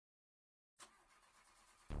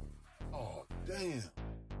Damn.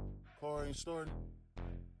 Car ain't starting?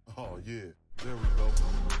 Oh, yeah. There we go.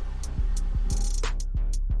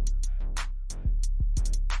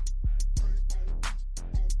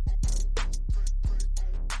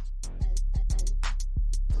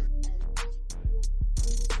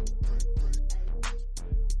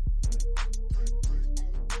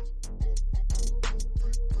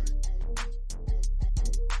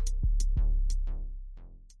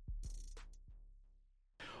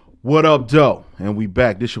 What up, Joe? And we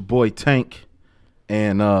back. This your boy Tank.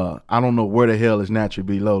 And I don't know where the hell is Naturally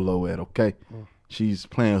Be Lolo at, okay? She's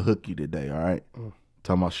playing hooky today, all right?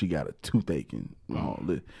 Talking about she got a toothache and all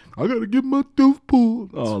that. I got to get my tooth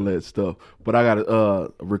pulled, all that stuff. But I got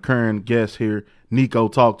a recurring guest here. Nico,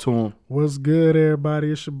 talk to him. What's good,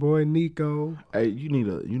 everybody? It's your boy Nico. Hey, you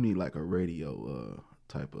need like a radio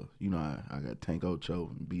type of, I got Tank Ocho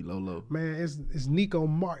and B Lolo. Man, it's Nico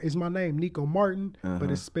Martin. It's my name, Nico Martin,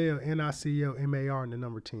 but it's spelled NICOMAR and the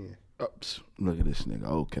number 10. Oops, look at this nigga.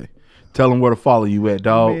 Okay. Tell them where to follow you at,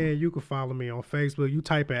 dog. Man, you can follow me on Facebook. You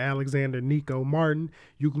type in Alexander Nico Martin.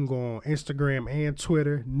 You can go on Instagram and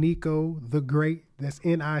Twitter, Nico the Great. That's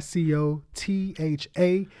NICOTHAGREAT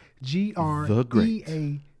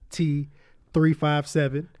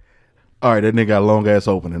 357. All right, that nigga got a long ass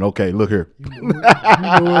opening. Okay, look here. You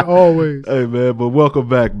know it always. Hey, man, but welcome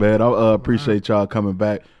back, man. I appreciate y'all coming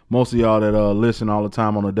back. Most of y'all that listen all the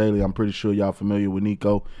time on the daily, I'm pretty sure y'all familiar with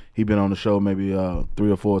Nico. He been on the show maybe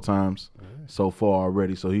 3 or 4 times so far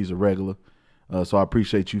already, so he's a regular. So I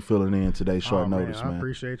appreciate you filling in today, short notice, man. I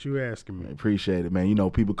appreciate you asking me. I appreciate it, man. You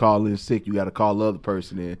know, people call in sick. You got to call the other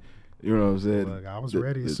person in. You know what I'm saying? Look, I was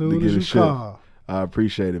ready as soon as you called. I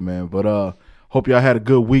appreciate it, man. But hope y'all had a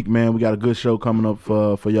good week, man. We got a good show coming up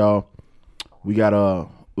for y'all. We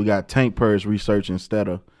got Tank Purge research instead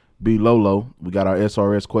of B Lolo. We got our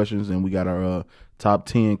SRS questions and we got our top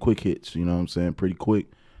 10 quick hits. You know what I'm saying? Pretty quick.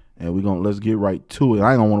 And let's get right to it.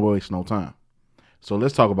 I ain't gonna want to waste no time. So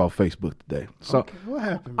let's talk about Facebook today. So okay. What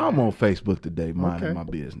happened, man? I'm on Facebook today, minding my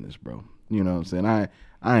business, bro. You know what I'm saying?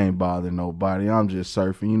 I ain't bothering nobody. I'm just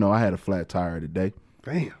surfing. You know, I had a flat tire today.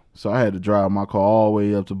 Damn. So I had to drive my car all the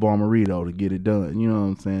way up to Barmerito to get it done. You know what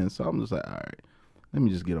I'm saying? So I'm just like, all right, let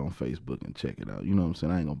me just get on Facebook and check it out. You know what I'm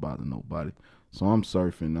saying? I ain't gonna bother nobody. So I'm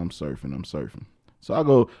surfing. So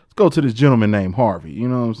let's go to this gentleman named Harvey. You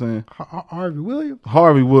know what I'm saying? Harvey Williams?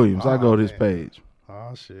 Harvey Williams. I go to this page.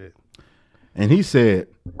 Oh, shit. And he said,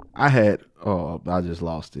 I just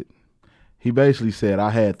lost it. He basically said, I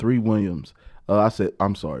had 3 Williams. I said,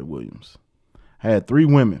 I'm sorry, Williams. I had 3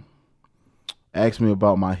 women ask me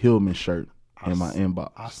about my Hillman shirt in my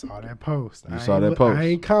inbox. I saw that post. You saw that post? I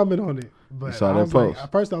ain't comment on it. But you saw that post? At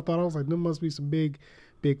first I was like, there must be some big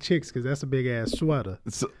chicks because that's a big ass sweater.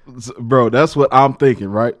 So, bro, that's what I'm thinking,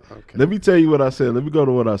 right? Okay. Let me tell you what I said. Let me go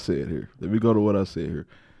to what I said here.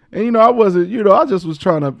 And, I wasn't, I just was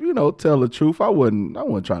trying to, tell the truth. I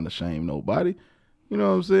wasn't trying to shame nobody. You know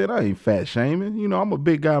what I'm saying? I ain't fat shaming. I'm a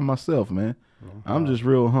big guy myself, man. I'm just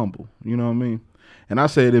real humble. You know what I mean? And I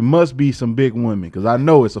said it must be some big women because I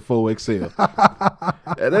know it's a 4XL.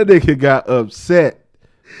 And that nigga got upset.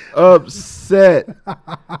 Talking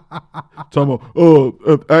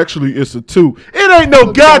about, actually it's a 2. It ain't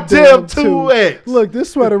no goddamn 2X. Look,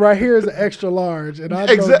 this sweater right here is an extra large, and I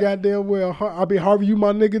know goddamn well. Harvey, you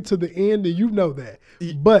my nigga to the end, and you know that.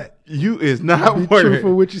 But you is not be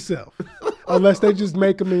truthful with yourself, unless they just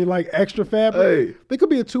making me like extra fabric. Hey. They could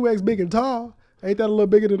be a 2X big and tall. Ain't that a little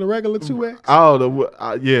bigger than a regular 2X? I don't know.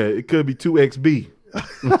 Yeah, it could be 2XB.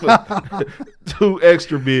 2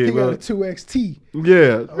 extra big. He got a 2XT.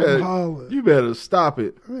 Yeah. You better stop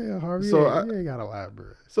it. Yeah, Harvey, you ain't got a lot, bro.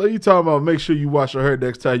 So you talking about make sure you wash your hair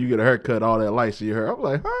next time you get a haircut, all that lice in your hair. I'm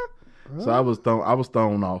like, huh? So I was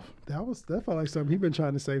thrown off. That felt like something he been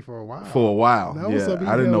trying to say for a while. Yeah,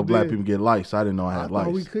 I didn't know black people get lice. I didn't know I had lice.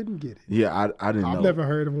 We couldn't get it. Yeah, I didn't know. I've never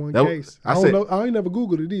heard of one case. I ain't never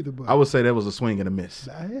Googled it either. But I would say that was a swing and a miss.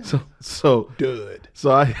 So dud.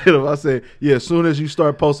 So I hit him. I said, yeah, as soon as you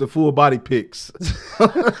start posting full body pics.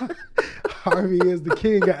 Harvey is the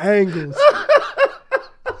king of angles.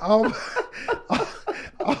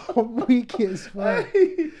 Weak as fuck.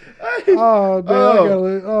 Damn,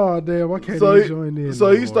 I can't even join in.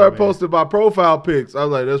 So he started posting my profile pics. I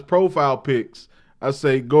was like, there's profile pics. I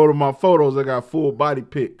say, go to my photos. I got full body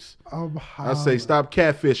pics. I say, stop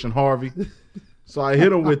catfishing, Harvey. So I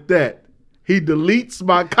hit him with that. He deletes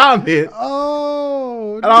my comment.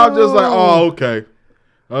 And I'm just like, oh, okay.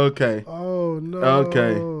 Oh, no.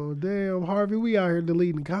 Okay. Damn, Harvey, we out here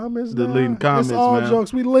deleting comments. Deleting comments, it's all man.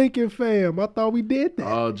 jokes. We Lincoln fam. I thought we did that.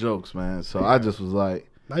 All jokes, man. So I just was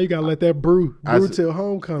like, now you gotta let that brew till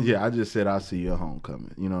homecoming. Yeah, I just said, I'll see you at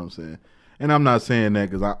homecoming. You know what I'm saying? And I'm not saying that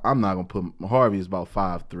because I'm not gonna put Harvey is about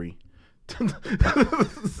 5'3".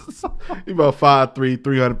 He about 5'3",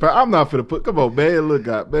 300 pounds. I'm not finna put. Come on, man. Look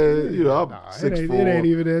out, man. You know I'm 6'4". It ain't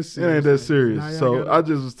even that serious. It ain't that serious. Nah, So I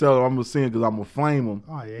just was telling him I'm gonna see him because I'm gonna flame him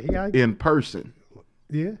Oh yeah, in person.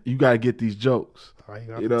 yeah. You gotta get these jokes. Oh,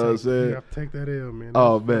 You know what I'm saying? You have to take that L, man.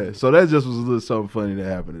 Oh That's man. funny. So that just was a little something funny that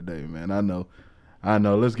happened today, man. I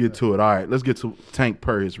know. Let's get to it. All right, let's get to Tank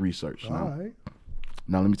per his research. All right.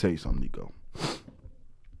 Now let me tell you something, Nico.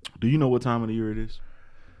 Do you know what time of the year it is?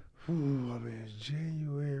 Ooh, I mean, it's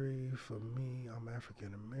January for me. I'm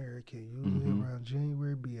African American. Usually around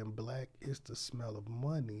January, being black, it's the smell of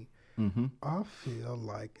money. Mm-hmm. I feel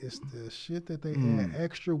like it's the shit that they add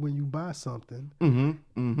extra when you buy something.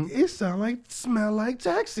 Mm-hmm. Mm-hmm. It smell like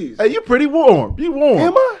taxis. Hey, you pretty warm. You warm.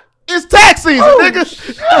 Am I? It's tax season, Oh,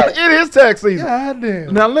 nigga. It is tax season. God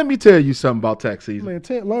damn. Now let me tell you something about tax season.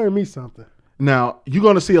 Man, learn me something. Now you're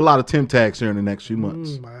gonna see a lot of Tim tags here in the next few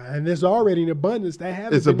months. And there's already an abundance that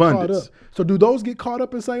haven't It's been abundance. caught up. So do those get caught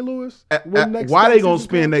up in St. Louis? Why they gonna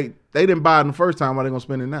spend? They didn't buy it the first time. Why they gonna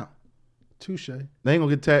spend it now? Touche. They ain't gonna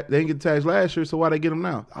get taxed. They ain't get taxed last year, so why they get them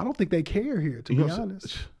now? I don't think they care here, to You be know what I'm honest.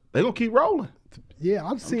 saying? They gonna keep rolling. Yeah,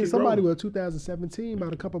 I've seen keep somebody rolling. with a 2017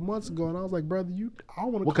 about a couple months ago, and I was like, brother, I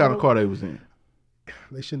want to. What kind of car they was in?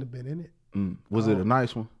 They shouldn't have been in it. Was it a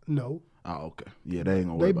nice one? No, Oh, okay. Yeah, they ain't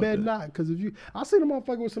gonna worry they about bet that. not. Because I seen a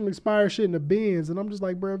motherfucker with some expired shit in the Benz, and I'm just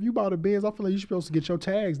like, bro, if you bought a Benz, I feel like you're supposed to get your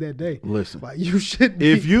tags that day. Listen, Like you should.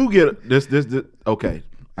 if you get this, okay,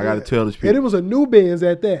 I got to tell this and people. it was a new Benz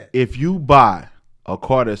at that. If you buy a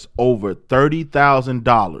car that's over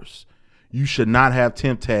 $30,000, you should not have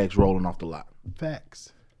temp tags rolling off the lot.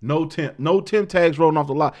 Facts. No temp tags rolling off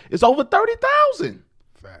the lot. It's over 30,000.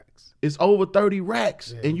 Facts. It's over 30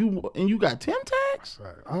 racks, Yeah. and you got temp tags.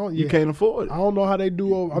 Right. I don't. You Yeah. can't afford it. I don't know how they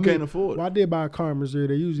do. I can't afford it. Well, I did buy a car in Missouri.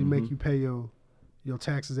 They usually make you pay your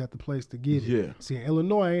taxes at the place to get it. Yeah. See, in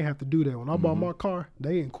Illinois, I ain't have to do that. When I bought my car,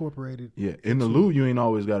 they incorporated. Yeah, in the Lou, you ain't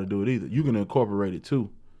always got to do it either. You can incorporate it too.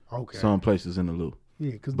 Okay. Some places in the Lou.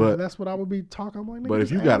 Yeah, because But- that's what I would be talking. I'm like, But nigga,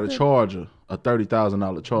 if you just got add a that. Charger, a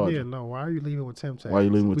 $30,000 Charger, Yeah, no. Why are you leaving with temp tax? Why you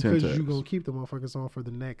leaving with temp Because tax? you gonna keep the motherfuckers on for the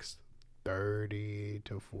next 30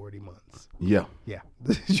 to 40 months. yeah, Yeah,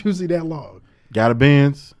 it's usually that long, got a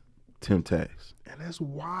Benz, temp tags. and that's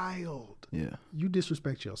wild. Yeah, You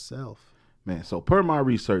disrespect yourself. man. So per my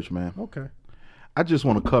research, man, Okay, I just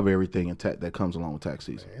want to cover everything in that comes along with tax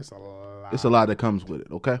season. man, it's a lot. It's a lot that comes with it.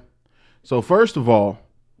 Okay, so first of all,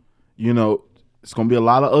 you know, it's gonna be a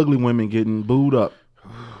lot of ugly women getting booed up.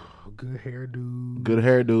 Good hairdo. Good They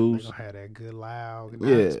hairdos, gonna have that good loud.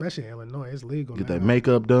 Yeah. Especially in Illinois, it's legal. get now. their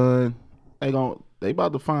makeup done. They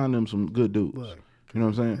about to find them some good dudes. Look, You know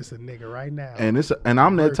what I'm saying? it's a nigga right now. And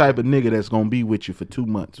I'm that type of nigga that's gonna be with you for 2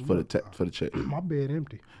 months for the check. My bed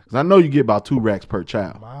empty. Cause I know you get about 2 racks per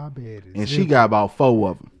child, My bed is and she got about 4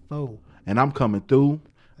 of them. full. And I'm coming through.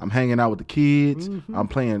 I'm hanging out with the kids. I'm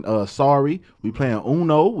playing Sorry. We playing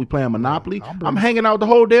Uno. We playing Monopoly. I'm hanging out with the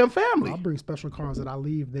whole damn family. I'll bring special cars that I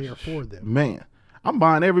leave there for them Man, I'm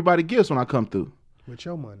buying everybody gifts when I come through. with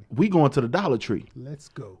your money. We going to the Dollar Tree. Let's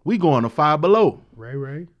go. We going to Five Below.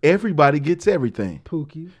 Ray, Everybody gets everything.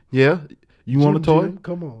 Pookie. Yeah. You want a Jim toy? Jim,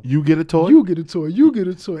 come on. You get a toy? You get a toy. You get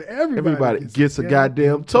a toy. Everybody gets a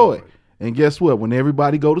goddamn toy. And guess what? When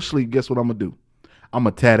everybody go to sleep, guess what I'm going to do? I'm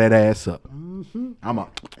going to tie that ass up. I'm going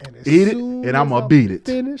And to eat it, and I'm going to beat it.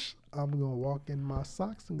 Finish. I'm gonna walk in my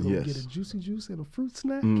socks and go Yes. get a juicy juice and a fruit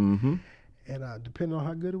snack. Mm-hmm. And depending on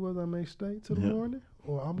how good it was, I may stay till the morning,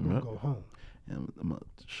 or I'm gonna go home. I'm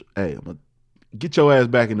gonna get your ass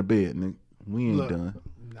back in the bed, nigga. We ain't Look, done.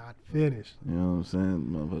 not finished. You know what I'm saying?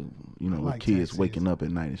 Motherfucker, you know, I with like kids tax waking season. up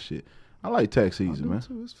at night and shit. I like tax I season, do man.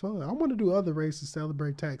 too. It's fun. I want to do other races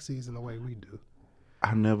celebrate tax season the way we do.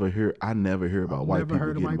 I never hear about I've white never people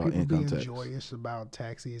heard of getting white about people income being tax. joyous about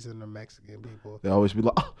tax season or Mexican people. They always be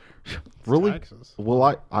like, "Oh, really? Taxes. Well,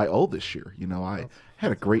 I owe this year. You know, I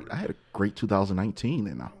had a great 2019,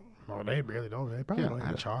 and Oh, they really don't. They probably Yeah, don't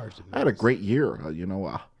even charge them. I had a great year. You know,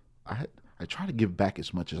 I try to give back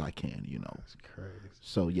as much as I can. You know, That's crazy.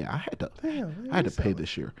 so yeah, I had to Damn, man, I had we to pay celebrate-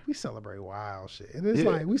 this year. We celebrate wild shit, and it's Yeah.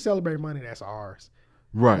 like we celebrate money that's ours.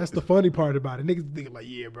 Right. That's the funny part about it. Niggas think like,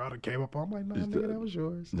 yeah, bro, I done came up. I'm like, nah, It's nigga, the- that was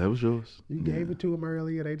yours. That was yours. You Yeah. gave it to them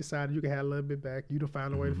earlier. They decided you could have a little bit back. You done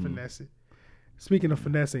found a way Mm-hmm. to finesse it. Speaking of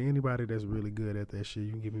finessing, anybody that's really good at that shit, you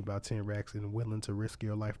can give me about 10 racks and willing to risk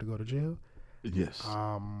your life to go to jail. Yes.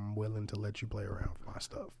 I'm willing to let you play around with my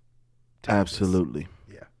stuff. Absolutely.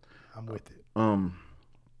 Yeah, I'm with it. I'm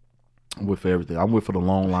with everything. I'm with for the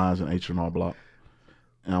long lines in H&R Block.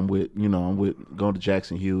 And I'm with going to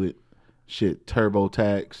Jackson Hewitt. Shit,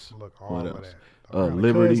 TurboTax. Look, all What of else? that. I got a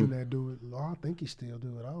Liberty. cousin that do it. Oh, I think he still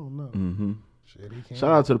do it. I don't know. Mm-hmm. Shit, he can't.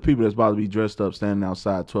 Shout out to the people that's about to be dressed up, standing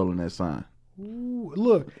outside, twirling that sign. Ooh,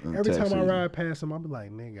 look, every tax time I season. ride past him, I be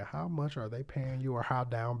like, nigga, how much are they paying you or how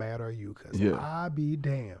down bad are you? Because Yeah. I be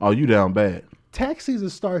damned. Oh, you down bad. Tax season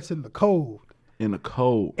starts in the cold. In the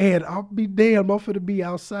cold. And I'll be damned. I'm finna be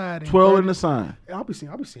outside. Twirling the sign. I'll be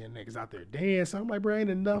seeing niggas out there dancing. I'm like, bro, ain't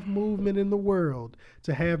enough movement in the world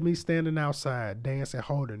to have me standing outside dancing,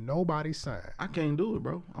 holding nobody's sign. I can't do it,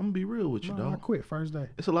 bro. I'm gonna be real with you, No, I dog. quit first day.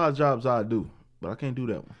 It's a lot of jobs I do, but I can't do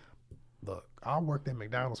that one. Look, I worked at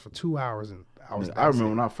McDonald's for 2 hours and I was. I remember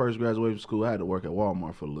when I first graduated from school, I had to work at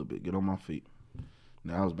Walmart for a little bit, get on my feet.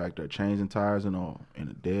 Now I was back there changing tires and all in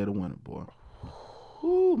the dead of winter, boy.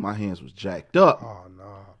 Ooh, my hands was jacked up, Oh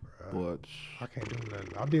no, bro. boy. I can't do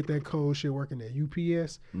nothing. I did that cold shit working at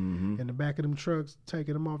UPS in the back of them trucks,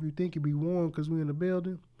 taking them off. You think it'd be warm because we in the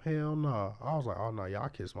building? Hell no. I was like, oh no, y'all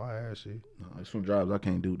kiss my ass, shit. No, it's some jobs I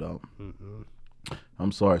can't do, dog.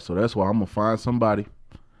 I'm sorry. So that's why I'm gonna find somebody.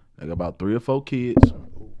 I got about 3 or 4 kids.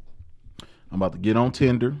 I'm about to get on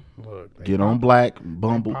Tinder, Look, they get on Black, they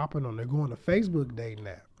Bumble. popping on. They're going to Facebook dating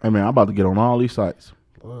app. Hey man, I'm about to get on all these sites.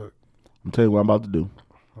 Look, I'm telling you what I'm about to do.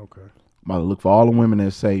 okay. I'm about to look for all the women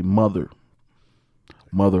that say mother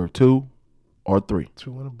of 2 or 3.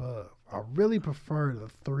 2 and above. I really prefer the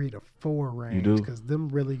 3 to 4 range do? because them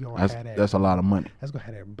really gonna have that. That's a lot of money. That's gonna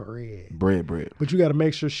have that bread. Bread. But you got to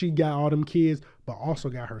make sure she got all them kids, but also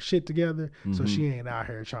got her shit together, so she ain't out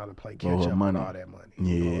here trying to play catch her up with money. all that money.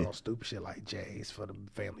 Yeah. All stupid shit like J's for the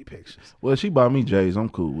family pictures. Well, she bought me J's. I'm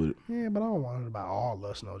cool with it. Yeah, but I don't want her to buy all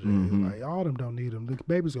us no J's. Like all them don't need them. The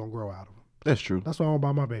baby's gonna grow out of them. That's true. That's why I don't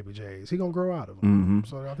buy my baby J's. He gonna grow out of them.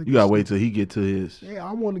 So I think You gotta it's- wait till he get to his. Yeah,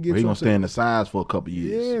 I want to get. Where he gonna something- stay in the size for a couple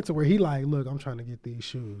years. Yeah, to where he like, look, I'm trying to get these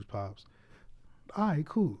shoes, pops. All right,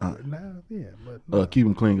 cool. Now, yeah, but no. Keep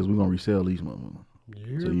them clean because we're gonna resell these motherfuckers.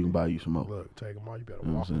 You So hear you me? can buy you some more. Look, take them all. You better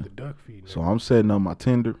know walk what I'm with the duck feet. So nigga. I'm setting up my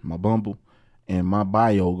Tinder, my Bumble, and my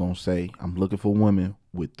bio gonna say I'm looking for women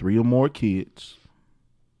with 3 or more kids,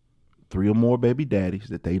 3 or more baby daddies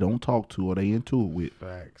that they don't talk to or they into it with,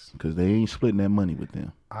 Facts. because they ain't splitting that money with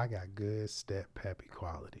them. I got good step peppy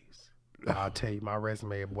qualities. I'll tell you my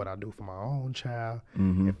resume of what I do for my own child.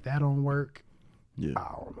 If that don't work, Yeah.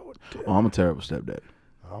 I don't know what to do. Oh, I'm a terrible stepdaddy.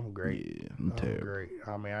 I'm great. Yeah, I'm terrible. Great.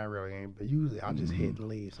 I mean, I really ain't. But usually, I just hit and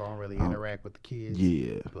leave, so I don't really interact with the kids.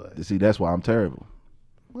 Yeah. But See, that's why I'm terrible.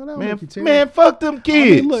 well, that Man, make you tell man, fuck them I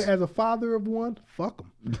kids. mean, look, as a father of one, fuck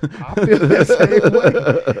them. I feel the same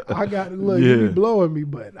way. I got look, you Yeah. be blowing me,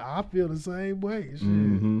 but I feel the same way.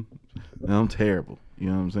 Shit. I'm terrible. You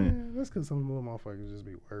know what I'm saying? Man, that's because some little motherfuckers just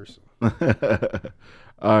be worse.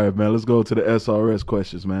 All right, man. Let's go to the SRS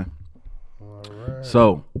questions, man. All right.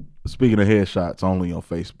 So, speaking of headshots only on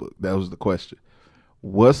Facebook, that was the question.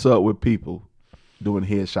 What's up with people doing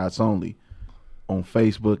headshots only on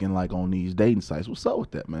Facebook and like on these dating sites? What's up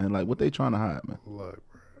with that, man? Like, what they trying to hide, man? Look,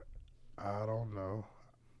 bro, I don't know.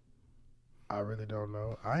 I really don't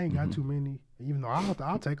know. I ain't got too many. Even though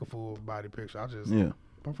I'll take a full body picture. I just Yeah,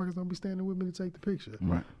 motherfuckers don't be standing with me to take the picture.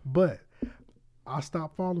 right. But I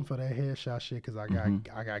stopped falling for that headshot shit because I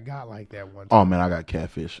got like that one time. Oh man, I got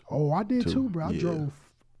catfish. Oh, I did too, bro. Yeah.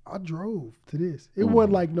 I drove to this. It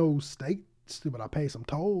wasn't like no state stupid. I paid some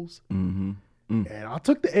tolls, and I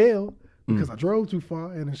took the L because I drove too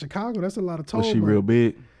far. And in Chicago, that's a lot of tolls. Was she real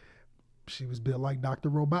big? She was built like Dr.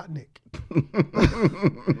 Robotnik.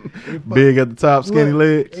 Big at the top, skinny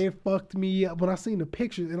Look, legs. It fucked me up. But I seen the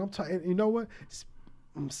pictures, and I'm talking. You know what?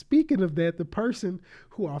 Speaking of that, the person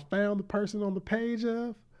who I found the person on the page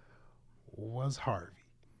of was Harvey.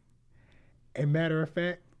 And matter of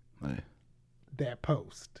fact, Hey. that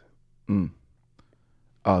post,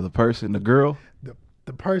 Oh, the person, the girl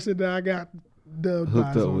the person that I got dubbed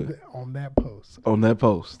Hooked by up on, with. on that post, on that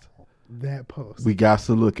post. we We got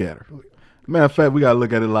to look at her. Matter of fact, we got to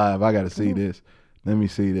look at it live. I got to see this. Let me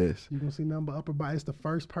see this. you gonna see nothing but upper body. It's the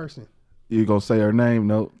first person. You gonna say her name?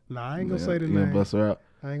 No. Nah, I ain't gonna say the You gonna name. bust her out.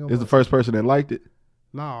 I ain't gonna. It's the first person that liked it.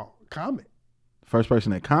 No comment First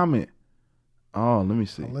person that comment. Oh, let me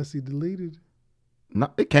see. unless he deleted. No,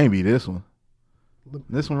 it can't be this one. Look.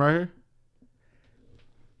 This one right here.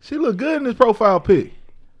 She look good in this profile pic.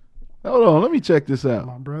 Hold on, let me check this out.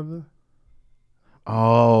 My brother.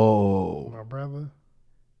 Oh, My brother.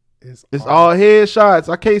 It's all headshots.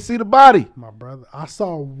 I can't see the body. my brother. I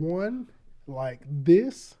saw one like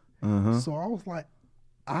this, Uh-huh. so I was like,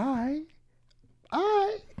 I,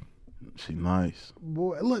 She nice.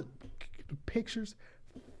 boy, look, the pictures,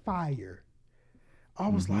 fire. I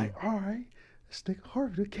was like, all right, this nigga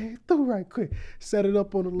Harvey came through right quick. Set it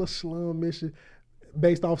up on a little slum mission.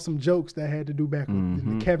 based off some jokes that had to do back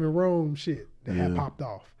with the Kevin Rome shit that had popped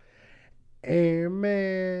off. And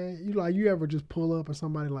man, you ever just pull up and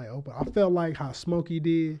somebody like open? I felt like how Smokey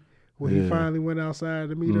did when he finally went outside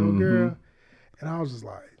to meet old girl, and I was just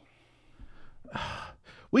like,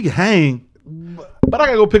 we can hang, but I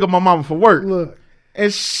gotta go pick up my mama from work. look,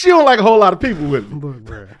 And she don't like a whole lot of people with me. look,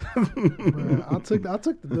 bro. I took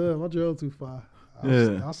the dub. I drove too far.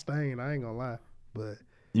 I stained. I ain't gonna lie, but.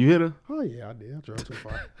 You hit her? Oh yeah, I did. I drove too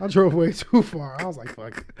far. I drove way too far. I was like,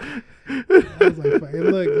 fuck it. And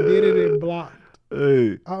look, did it and blocked.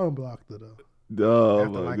 Hey. I unblocked her though. Oh, After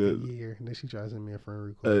my like goodness. a year. And then she tried to send me a friend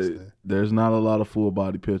request. Hey, there's not a lot of full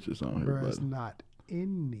body pictures on here, Bro, it's buddy. not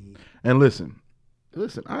any. And listen,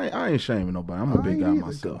 I ain't shaming nobody. I'm a big guy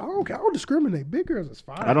myself. I don't care. I don't discriminate. Big girls is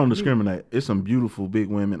fine. I don't discriminate. It's some beautiful big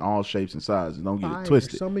women, all shapes and sizes. Don't get Fire. it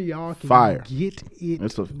twisted. Some of y'all can Fire. get it.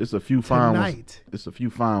 It's a few fine ones. tonight. It's a few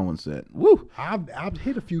fine ones that woo. I've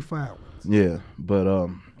hit a few fine ones. Yeah, but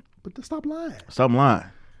Stop lying. stop lying.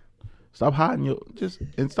 Stop hiding your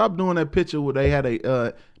and stop doing that picture where they had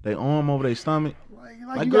they arm over their stomach.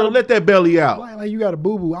 Like you girl, gotta- let that belly out. Like you got a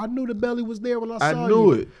boo boo. I knew the belly was there when I saw you. I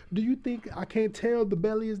knew it. Do you think I can't tell the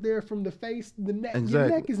belly is there from the face? The neck. Exactly.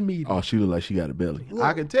 Your neck is meaty. Oh, she look like she got a belly. Look.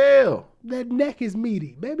 I can tell. That neck is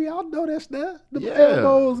meaty. Baby, I know that's there. The Yeah.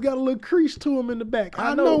 elbows got a little crease to them in the back.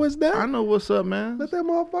 I know it's there. I know what's up, man. Let that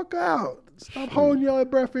motherfucker out. Stop holding your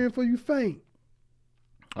breath in before you faint.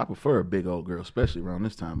 I prefer a big old girl, especially around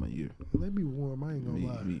this time of year. They be warm. I ain't gonna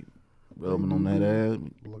lie. Me rubbing on that ass.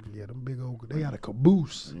 Look, yeah, them big old. They got a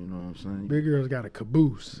caboose. You know what I'm saying? Big girls got a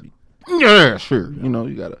caboose. Yeah, sure. You know,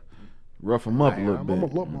 you gotta rough them up a little I'm bit. a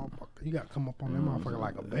little motherfucker. You gotta come up on that motherfucker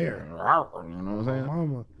like a bear. You know what I'm saying?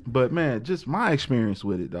 Mama. But man, just my experience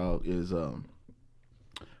with it, dog, is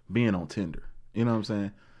being on Tinder. You know what I'm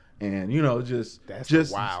saying? And you know, just the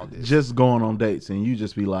wildest. just going on dates, and you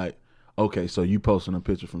just be like, okay, so you posting a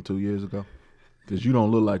picture from 2 years ago? Because you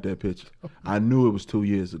don't look like that picture. I knew it was 2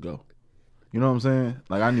 years ago. You know what I'm saying?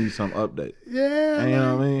 Like, I need some update. Yeah. You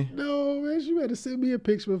know what I mean? No, man, you better send me a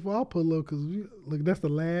picture before I pull up. Because, look, that's the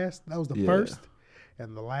last. That was the first.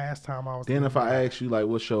 And the last time I was. Then if I ask you, like,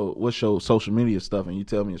 what's your social media stuff, and you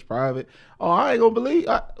tell me it's private, oh, I ain't going to believe.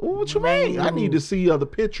 What you mean? I need to see other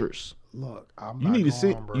pictures. Look, I'm You not need to going,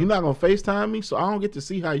 see. bro. You're not going to FaceTime me, so I don't get to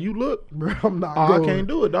see how you look. Bro, I'm not Oh, going. I can't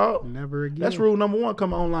do it, dog. Never again. That's rule number one.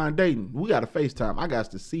 Come online dating. We got to FaceTime. I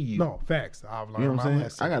got to see you. No, facts. I've learned You know what my I'm saying?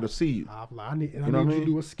 lesson. I got to see you. I need You know what I you mean? to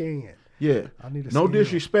do a scan. Yeah. I need a No scan.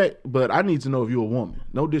 disrespect, but I need to know if you're a woman.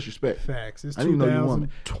 No disrespect. Facts. It's I need to know you're a woman.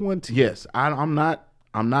 2020. Yes, I'm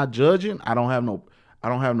not judging. I don't have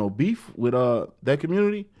no beef with that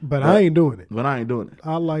community. But I ain't doing it. But I ain't doing it.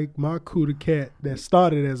 I like my Cuda cat that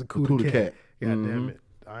started as a Cuda Cuda cat. God damn it.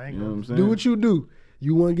 I ain't You know gonna what I'm saying? do what you do.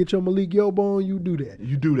 You want to get your Malik Yoba on, you do that.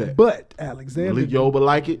 You do that. But Alexander, Malik Yoba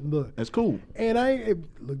like it. Look. That's cool. And I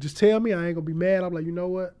ain't, look, just tell me I ain't gonna be mad. I'm like, you know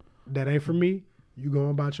what? That ain't for me. You going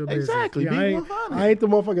about your business. Exactly. Yeah, Be I ain't, 100. I ain't the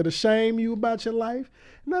motherfucker to shame you about your life.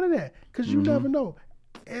 None of that. Because you never know.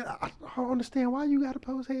 And I don't understand why you got to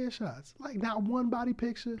post headshots. Like, not one body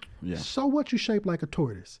picture. Yeah. So what, you shaped like a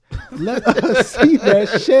tortoise? Let us see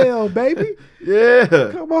that shell, baby. Yeah.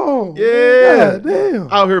 Come on. Yeah. God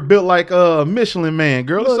damn. Out here built like a Michelin man,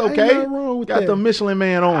 girl. Look, it's ain't okay. nothing wrong with Got that. the Michelin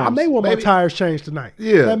man arms. I may want baby. my tires changed tonight.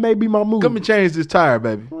 Yeah. That may be my move. Come and change this tire,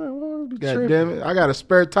 baby. God damn it. I got a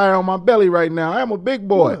spare tire on my belly right now. I am a big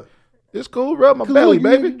boy. Look. It's cool. Rub my belly,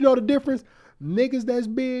 baby. You know the difference? Niggas that's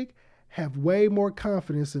big have way more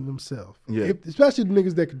confidence in themselves. Yeah. Especially the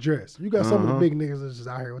niggas that can dress. You got some of the big niggas that's just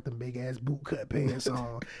out here with them big ass boot cut pants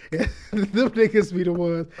on. Them niggas be the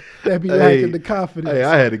ones that be lacking the confidence. Hey,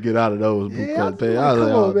 I had to get out of those boot yeah, cut pants. come like,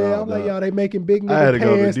 on, oh, man. no, I'm like, no. y'all, they making big I had nigga to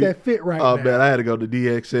go to pants that fit right Oh now. man, I had to go to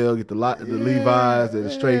DXL, get the Levi's, the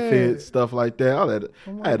straight fit, stuff like that.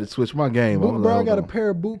 I had to switch my game. Bro, I got a pair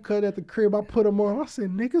of boot cut at the crib. I put them on. I said,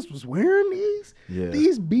 niggas was wearing these? Yeah.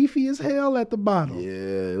 These beefy as hell at the bottom.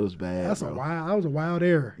 Yeah, it was bad. That was a wild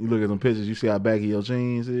error. You look at them pictures, you see how baggy your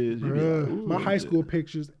jeans is. You be like, ooh, My high school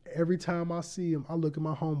pictures, every time I see them, I look at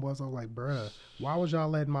my homeboys. I'm like, bruh, why was y'all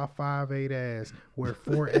letting my 5'8" ass wear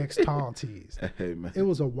 4X tall tees? Hey man, It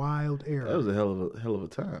was a wild era. that was a hell of a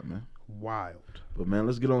time, man. Wild. But man,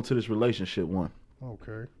 let's get on to this relationship one.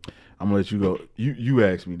 Okay. I'm gonna let you go. You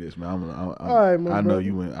asked me this, man. All right, my I know brother.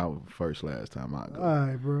 you went out first last time. I go. All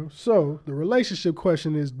right, bro. So the relationship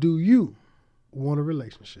question is, do you want a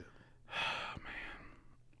relationship?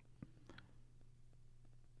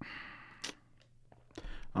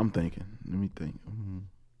 I'm thinking. Let me think.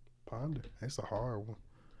 Ponder. That's a hard one.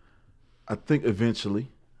 I think eventually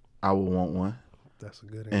I will want one, That's a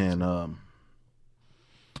good answer. and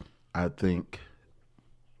I think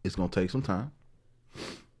it's gonna take some time.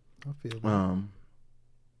 I feel that.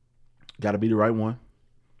 Got to be the right one.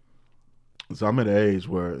 So I'm at an age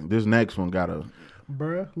where this next one gotta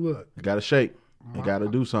Look. shake. It gotta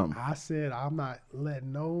do something. I said I'm not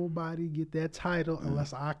letting nobody get that title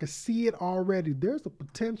unless I can see it already. There's a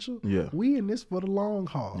potential. Yeah. We in this for the long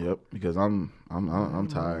haul. Yep. Because I'm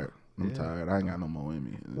tired. I'm tired. I ain't got no more in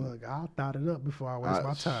me. Look, I thought it up before I waste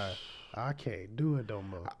my time. I can't do it no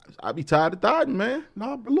more. I be tired of thoughting, man.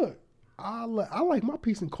 No, but look, I like my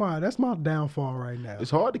peace and quiet. That's my downfall right now.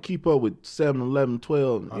 It's hard to keep up with 7, 11,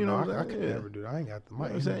 12. You know what I I'm can saying? never do that. I ain't got the You know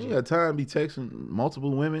money. what I'm saying? You got time to be texting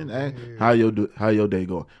multiple women. Hey, how your day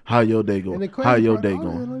going? How your day going? How your day I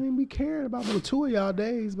don't going? even be caring about the 2 of y'all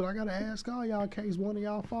days, but I gotta ask all y'all in case one of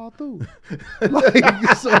y'all fall through.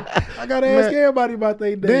 Like, so I gotta ask everybody about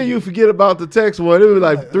their day. Then you forget about the text one. It was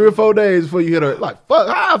like 3 or 4 days before you hit her. Like, fuck,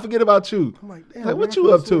 how I forget about you? I'm like, damn, Like, what man,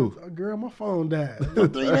 you up to? Girl, my phone died. 3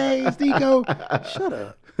 days, Nico. Shut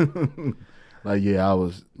up. Like, I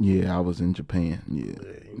was in Japan.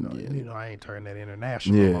 You know, I ain't turning that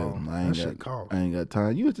international Yeah, on. I That ain't got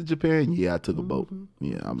time. You went to Japan? Yeah, I took a boat.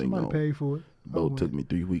 Yeah, I've been Somebody going. paid for it. Boat took me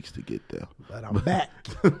 3 weeks to get there. But I'm back.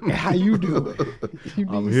 How you doing? You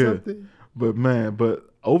need I'm here. something? But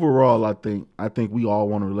overall, I think we all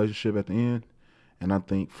want a relationship at the end, and I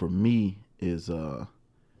think for me is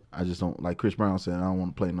I just don't, like Chris Brown said, I don't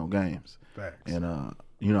want to play no games. Facts. And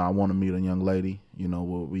I want to meet a young lady, where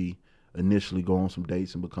we initially go on some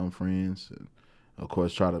dates and become friends, and of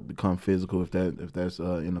course try to become physical if that's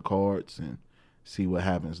in the cards, and see what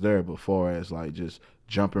happens there. But far as like just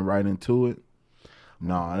jumping right into it,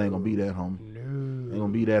 no, it ain't gonna be that, homie. No. Ain't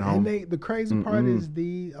gonna be that, homie. And the crazy part is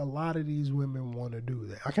a lot of these women want to do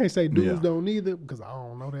that. I can't say dudes don't either because I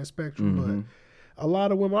don't know that spectrum, but a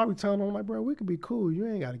lot of women, I be telling them like, bro, we can be cool. You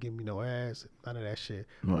ain't got to give me no ass, none of that shit.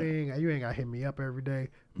 Right. You ain't got to hit me up every day,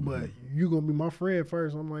 but you gonna be my friend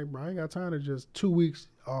first. I'm like, bro, I ain't got time to just 2 weeks.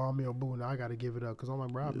 Oh, I'm your boo. Now I got to give it up because I'm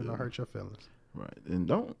like, bro, I've been gonna hurt your feelings. Right.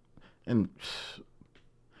 And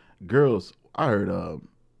girls, I heard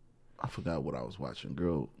I forgot what I was watching.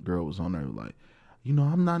 Girl was on there like,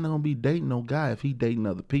 I'm not gonna be dating no guy if he dating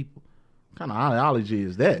other people. What kind of ideology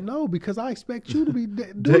is that? No, because I expect you to be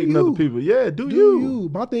Dating other people. Yeah, do you.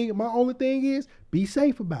 My only thing is be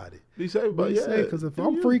safe about it. Be safe about it. Because if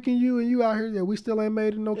I'm freaking you and you out here, we still ain't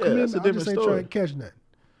made no commitment. That's a I different just ain't story. trying to catch nothing.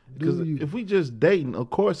 Because if we just dating, of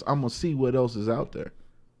course I'm gonna see what else is out there.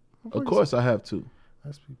 Of course I have to.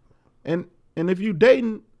 That's people. And if you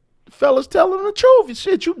dating, fellas telling the truth.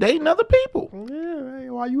 Shit, you dating other people. Yeah,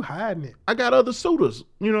 man, why you hiding it? I got other suitors.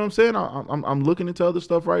 You know what I'm saying? I'm looking into other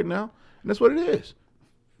stuff right now, and that's what it is.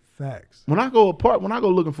 Facts. When I go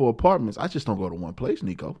looking for apartments, I just don't go to one place,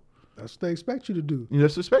 Nico. That's what they expect you to do. You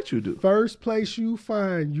just expect you to do. First place you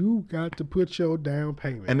find, you got to put your down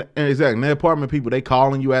payment. And exactly, and the apartment people, they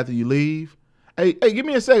calling you after you leave. Hey, give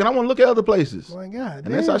me a second. I want to look at other places. My God,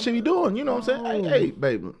 and that's how she be doing. You know what I'm saying? Hey,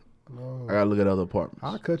 baby. No. I gotta look at other apartments.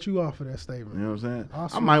 I'll cut you off for that statement. You know what I'm saying? I'll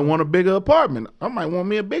I might want a bigger apartment. I might want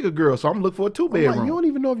me a bigger girl, so I'm looking for a 2-bedroom. Like, you don't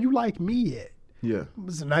even know if you like me yet. Yeah.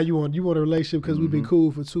 So now you want a relationship because we've been cool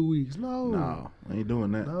for 2 weeks. No, I ain't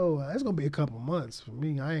doing that. No, it's gonna be a couple months for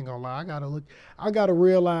me. I ain't gonna lie. I gotta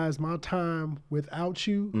realize my time without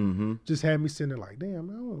you just had me sitting there like, damn,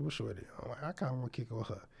 man, what's shorty? I kind of want to kick it with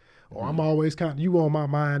her. Or I'm always you on my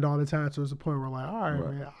mind all the time. So it's a point where I'm like, all right.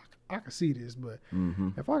 Man, I can see this, but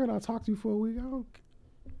if I cannot talk to you for a week, I don't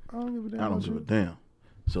give a damn. I don't give a damn.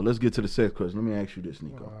 So let's get to the sex question. Let me ask you this,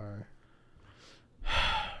 Nico. All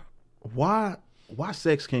right. Why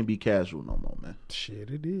sex can't be casual no more, man?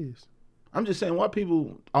 Shit, it is. I'm just saying, why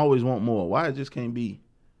people always want more? Why it just can't be?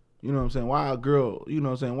 You know what I'm saying? Why a girl? You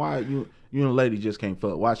know what I'm saying? Why you and a lady just can't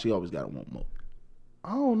fuck? Why she always gotta want more?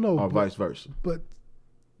 I don't know. Or vice versa. But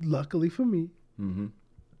luckily for me,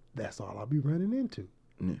 that's all I'll be running into.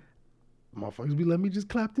 Yeah. Motherfuckers be letting me just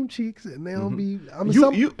clap them cheeks, and they don't be.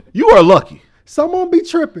 You are lucky. Some of them be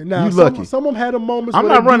tripping. Now, you lucky. Some of them had a moment. I'm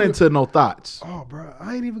not running to no thoughts. Oh, bro,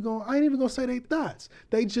 I ain't even gonna say they thoughts.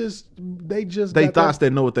 They thoughts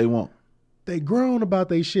that know what they want. They grown about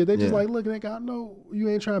they shit. They just like, look, nigga, I know you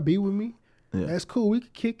ain't trying to be with me. Yeah. That's cool. We can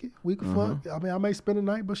kick it. We can fuck. I mean, I may spend the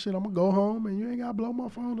night, but shit, I'm gonna go home, and you ain't gotta blow my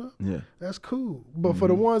phone up. Yeah, that's cool. But for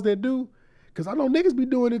the ones that do, because I know niggas be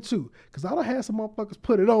doing it too. Because I done had some motherfuckers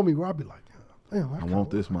put it on me where I be like, damn, I want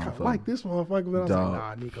this motherfucker. I like this motherfucker. But I was like,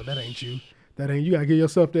 nah, Nico, that ain't you. That ain't you. Gotta give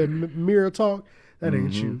yourself that mirror talk. That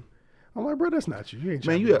ain't you. I'm like, bro, that's not you. You ain't.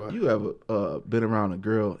 Man, you ever been around a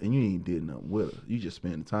girl and you ain't did nothing with her? You just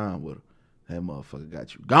spend time with her. that motherfucker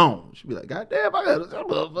got you gone. She be like, God damn, I got that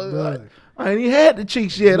motherfucker. Look. I ain't even had the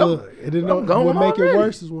cheeks yet. Look, and then I'm going what make already. it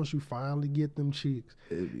worse is once you finally get them cheeks,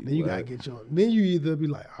 then you gotta get your. Then you either be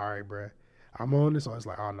like, all right, bro, I'm on this, or it's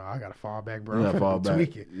like, oh no, I gotta fall back, bro. You I'm gotta fall finna back.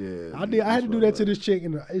 tweak it. Yeah, I had to do that to this chick,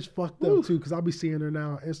 and it's fucked up too, because I be seeing her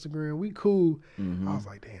now on Instagram. We cool. I was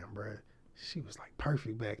like, damn, bro, she was like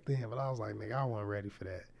perfect back then, but I was like, nigga, I wasn't ready for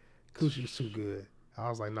that. Coochie was too good. I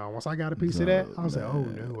was like, no. Once I got a piece of that, I was like, oh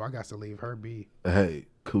no, I got to leave her be. Hey,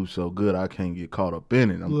 Cooch so good, I can't get caught up in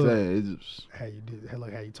it. I'm telling you, it's just.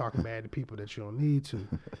 Look how you talking bad to people that you don't need to.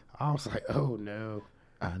 I was like, oh no.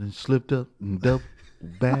 I done slipped up and double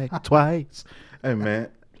back twice. Hey man,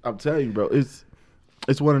 I'm telling you, bro, it's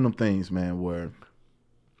one of them things, man, where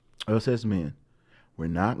us as men, we're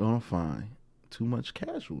not gonna find too much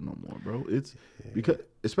casual no more, bro. It's because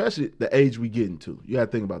especially the age we getting to. You gotta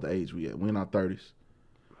think about the age we at. We're in our 30s.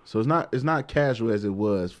 So it's not casual as it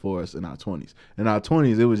was for us in our 20s. In our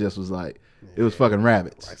 20s, it was like it was fucking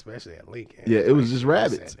rabbits. Like, especially at Lincoln. Yeah, it was just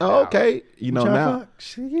rabbits. Oh, okay. You know now.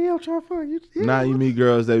 Fuck? Yeah, I'm trying to fuck. Now you meet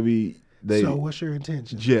girls, they. So what's your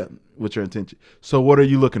intention? Yeah, what's your intention? So what are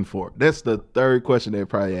you looking for? That's the third question they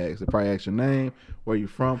probably ask. They probably ask your name, where you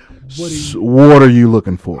from. What are you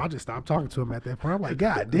looking for? I just stopped talking to him at that point. I'm like,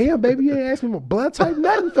 God damn, baby, you ain't asked me my blood type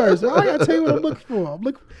nothing first. Well, I gotta tell you what I'm looking for.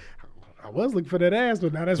 I was looking for that ass,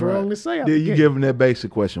 but now that's wrong to say. Yeah, you give them that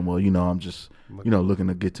basic question. Well, I'm just, looking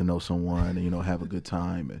to get to know someone and, have a good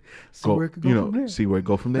time and where it could go from there. See where it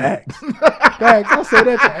go from there. Facts. I say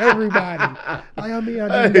that to everybody. Like, I mean,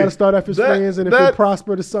 I just gotta start off as friends, and if it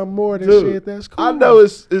prosper to something more than shit, that's cool. I know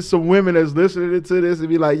it's some women that's listening to this and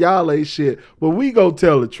be like, y'all ain't shit, but we go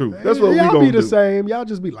tell the truth. That's what we gonna do. Y'all be the same. Y'all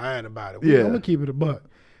just be lying about it. Yeah. I'm gonna keep it a buck.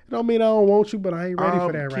 It don't mean I don't want you, but I ain't ready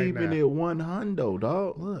for that right now. I'm keeping it 100,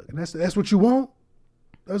 dog. Look, and that's what you want.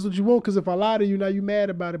 That's what you want, because if I lie to you, now you mad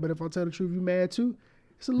about it. But if I tell the truth, you mad too.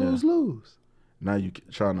 It's a lose-lose. Now you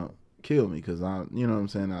trying to kill me because you know what I'm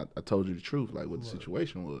saying? I told you the truth, like what the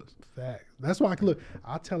situation was. Fact. That's why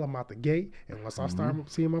I tell them out the gate, and once I start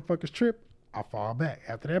seeing motherfuckers trip, I fall back.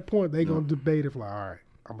 After that point, they gonna debate if like, all right,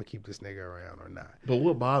 I'm gonna keep this nigga around or not. But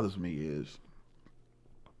what bothers me is,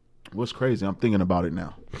 what's crazy, I'm thinking about it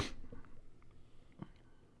now.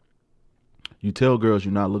 You tell girls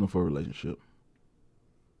you're not looking for a relationship,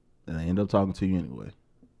 and they end up talking to you anyway.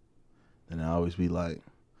 And they always be like,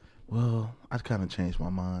 well, I kind of changed my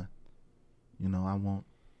mind. I want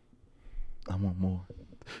more.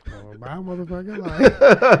 My motherfucker,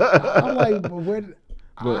 like, I'm like, but where?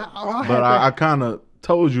 I kind of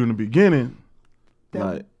told you in the beginning,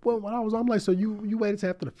 like, well, I'm like, so you waited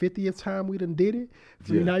till after the 50th time we done did it?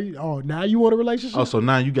 So now you want a relationship? Oh, so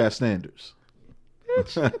now you got standards.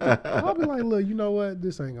 I'll be like, look, you know what?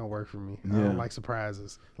 This ain't gonna work for me. I don't like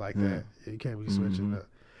surprises like that. You can't be switching up.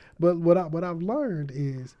 But what I've learned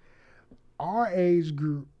is our age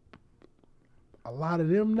group, a lot of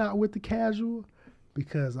them not with the casual,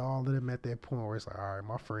 because all of them at that point where it's like, all right,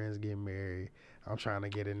 my friends getting married, I'm trying to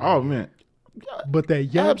get in there. Oh man, but that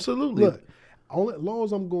young, absolutely. Look, only as long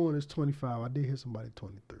as I'm going is 25. I did hear somebody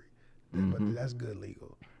 23, but that's good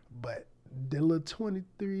legal. But the little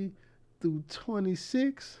 23 through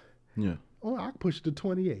 26, I can push it to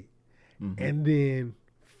 28, and then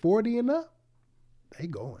 40 and up, they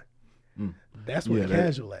going. That's where the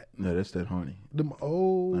casual at. Yeah, that's that horny. Them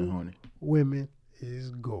old women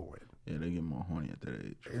is going. Yeah, they get more horny at that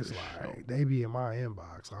age. It's like they be in my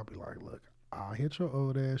inbox. I'll be like, look, I'll hit your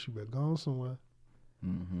old ass. You better go somewhere.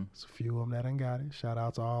 It's a few of them that ain't got it. Shout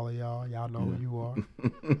out to all of y'all. Y'all know who you are.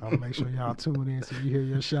 I'll make sure y'all tune in so you hear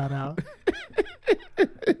your shout out.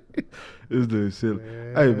 This dude silly.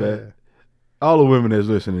 Hey man, all the women that's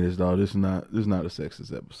listening to this, dog, this is not a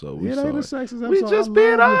sexist episode. It ain't a sexist episode. We just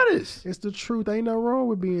being honest. It's the truth. Ain't no wrong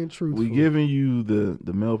with being truthful. We giving you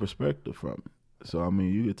the male perspective from it. So I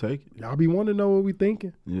mean, you could take it. Y'all be wanting to know what we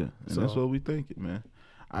thinking. Yeah, and that's what we thinking, man.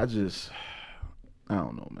 I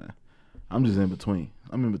don't know, man. I'm just in between.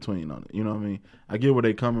 I'm in between on it. You know what I mean? I get where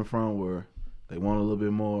they coming from, where they want a little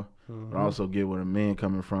bit more, but I also get where the men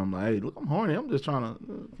coming from. Like, hey, look, I'm horny. I'm just trying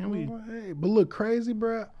to. Can we? Hey, but look, crazy,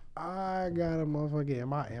 bro. I got a motherfucker in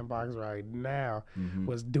my inbox right now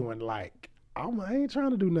was doing like, I ain't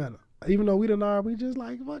trying to do nothing. Even though we just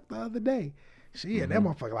like fuck the other day. She and that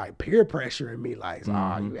motherfucker like peer pressuring me like, you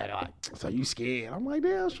gotta like, so you scared? I'm like,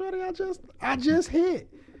 damn, shorty, I just hit.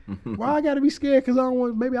 Why I gotta be scared? Because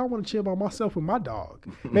maybe I want to chill by myself with my dog.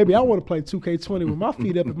 Maybe I want to play 2K20 with my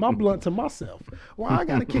feet up and my blunt to myself. Why I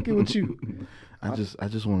gotta kick it with you? I just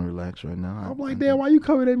want to relax right now. I'm like, damn, why you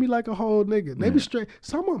coming at me like a whole nigga? They be straight.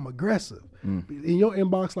 Some of them aggressive. In your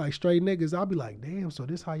inbox, like straight niggas, I'll be like, damn, so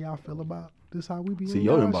this how y'all feel about this? How we be? See, in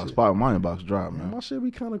your y'all inbox, shit? probably my inbox dry, Man, man. my shit be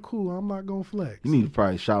kind of cool. I'm not gonna flex. You need to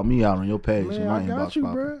probably shout me out on your page. Man, my I got inbox you,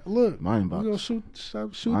 popping. bro. Look, My inbox. we gonna shoot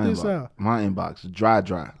My this inbox. out. My inbox, dry.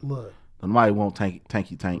 Look, Nobody won't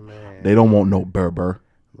tanky tank. Man. They don't want no burr. look, You know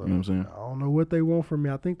what I'm saying? I don't know what they want from me.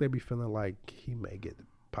 I think they be feeling like he may get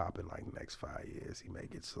popping like next 5 years. He may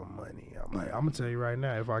get some money. I'm like, I'm gonna tell you right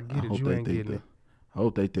now, if I get it, you ain't getting it. I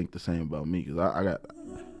hope they think the same about me, cause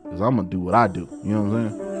cause I'm gonna do what I do. You know what I'm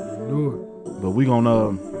saying? Do But we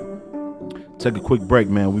gonna take a quick break,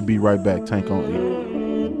 man. We be right back. Tank on E.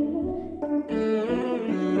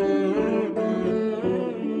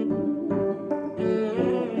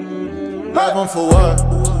 Live on for what?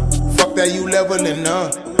 Fuck that, you leveling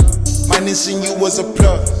up. Minusing you was a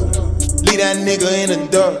plus. Leave that nigga in the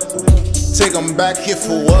dust. Take him back here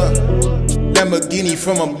for what? Lamborghini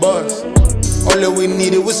from a bus. All that we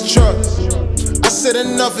needed was trust. I said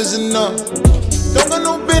enough is enough. Don't got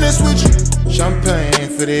no business with you. Champagne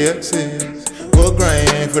for the exes. Wood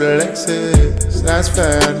grain for the Lexus. That's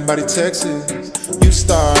fat body Texas. You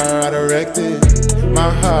star, I directed. My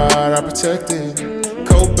heart, I protected.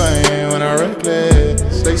 Cobain when I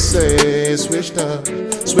reckless. They say it switched up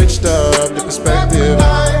the perspective.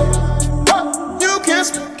 You can't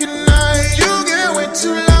speak at night, you get way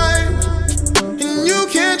too light. And you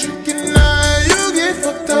can't drink at night, you get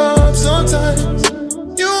fucked up sometimes.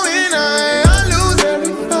 You and I lose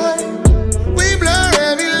every fight. We blur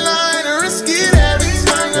every line and risk it every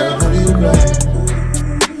time. Girl, who do you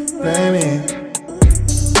blame? Blame me.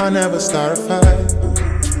 I never start a fight.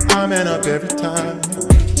 I man up every time.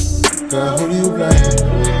 Girl, who do you blame?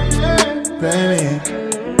 Blame me.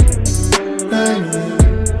 Blame me.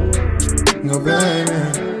 No blame me.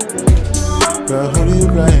 Girl, who do you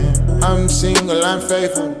blame? I'm single, I'm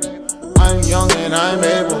faithful. I'm young and I'm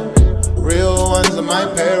able. Real ones on my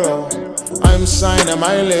payroll. I'm signed on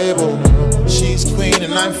my label. She's queen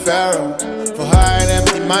and I'm pharaoh. For her I'd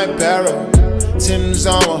empty my barrel. Tim's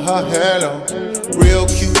on with her halo. Real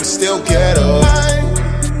cute but still ghetto.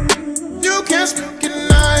 You can't speak at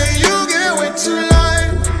night, you get way too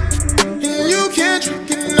light. And you can't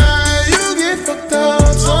drink at night, you get fucked up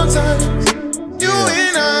sometimes. You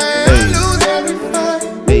and I lose every fight.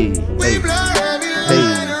 We blur every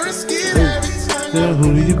line and risk it every time. Girl,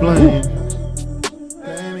 who do you blame?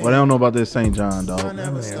 Well, they don't know about this St. John, dog.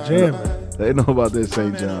 Man, jamming. They know about this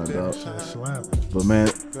St. John, dog. Slap. But man,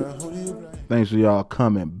 thanks for y'all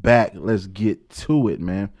coming back. Let's get to it,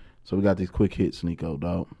 man. So we got these quick hits, Nico,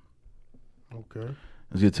 dog. Okay.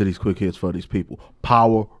 Let's get to these quick hits for these people.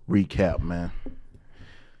 Power recap, man.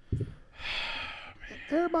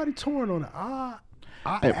 Everybody torn on it. I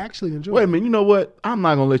actually enjoyed Wait a it. minute, you know what? I'm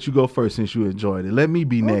not gonna let you go first since you enjoyed it. Let me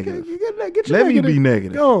be negative. Okay, get your Let me negative. be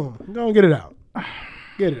negative. Go on, get it out.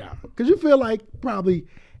 Get it out. Because you feel like probably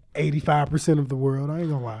 85% of the world. I ain't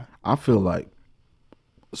gonna lie. I feel like,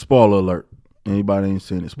 spoiler alert. Anybody ain't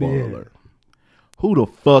seen it, spoiler Yeah. alert. Who the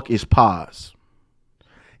fuck is Paz?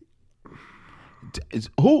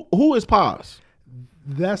 Who is Paz?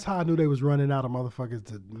 That's how I knew they was running out of motherfuckers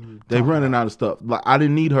to. They running out of stuff. Like I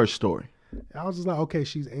didn't need her story. I was just like, okay,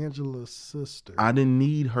 she's Angela's sister. I didn't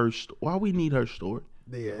need her. Why we need her story?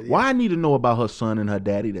 Yeah. Why I need to know about her son and her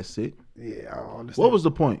daddy that's sick? Yeah, I don't understand. What was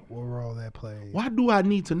the point? What role that played? Why do I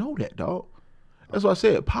need to know that, dog? That's what I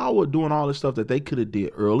said. Power doing all this stuff that they could have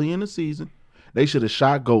did early in the season. They should have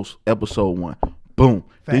shot Ghost episode 1. Boom.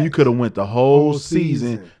 Then you Facts. could have went the whole Whole season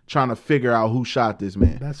season. trying to figure out who shot this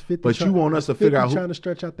man. That's 50. But you want us to figure out who? trying to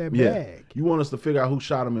stretch out that Yeah. bag. You want us to figure out who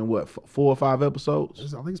shot him in what 4 or 5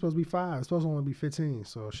 episodes? I think it's supposed to be 5. It's supposed to only be 15.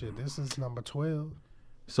 So shit, this is number 12.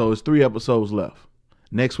 So it's 3 episodes left.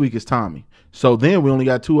 Next week is Tommy. So then we only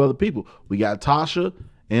got 2 other people. We got Tasha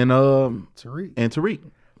and Tariq.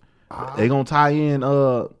 They gonna tie in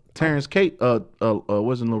Terrence Tate,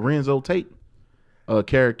 wasn't Lorenzo Tate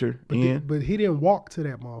character in. But he didn't walk to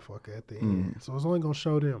that motherfucker at the end. So it's only gonna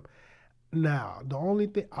show them. Now, the only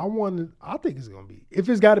thing I think it's gonna be, if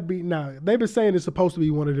it's gotta be, now they've been saying it's supposed to be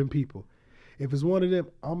one of them people. If it's one of them,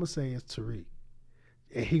 I'm gonna say it's Tariq.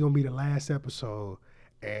 And he gonna be the last episode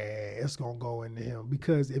and it's gonna go into him.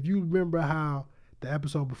 Because if you remember how the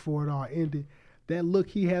episode before it all ended, that look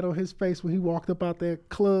he had on his face when he walked up out that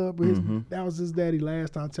club, that was his daddy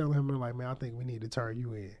last time telling him, like, man, I think we need to turn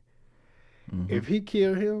you in. If he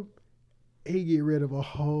kill him, he get rid of a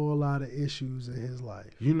whole lot of issues in his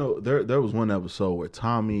life. You know, there was one episode where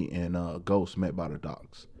Tommy and Ghost met by the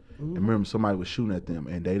docks. And remember, somebody was shooting at them,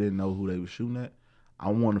 and they didn't know who they were shooting at. I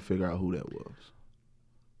want to figure out who that was.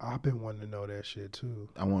 I've been wanting to know that shit too.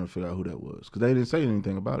 I want to figure out who that was because they didn't say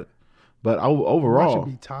anything about it. But Why overall,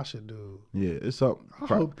 should be Tasha, dude? yeah, it's something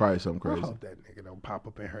probably something I crazy. hope that nigga don't pop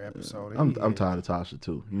up in her episode. I'm tired of Tasha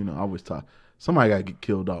too. You know, I always tired. Somebody got to get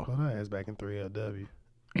killed off. Put her ass back in 3LW.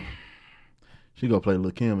 She gonna play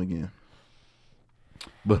Lil' Kim again.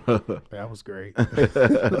 But That was great.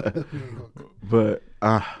 but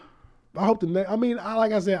I hope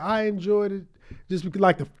like I said, I enjoyed it just because,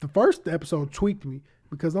 like, the first episode tweaked me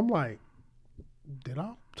because I'm like, did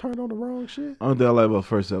I turn on the wrong shit? only thing I like about the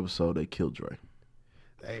first episode, they killed Dre.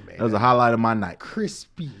 Hey man, That was a highlight of my night.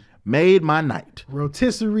 crispy Made my night.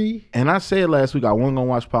 rotisserie. And I said last week I wasn't gonna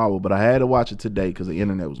watch Power, but I had to watch it today because the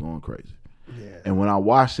internet was going crazy. Yeah, And when I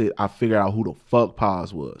watched it, I figured out who the fuck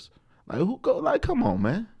Paz was. Like, come on,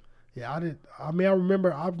 man. yeah. I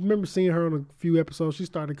remember seeing her on a few episodes. She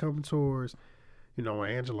started coming towards, when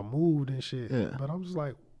Angela moved and shit. Yeah. But I'm just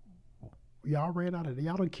like, y'all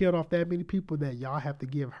done killed off that many people that y'all have to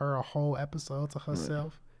give her a whole episode to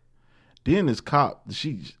herself. Then this cop,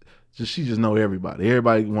 she just know everybody.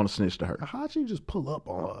 Everybody want to snitch to her. How'd you just pull up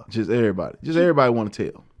on her? Just everybody. Everybody want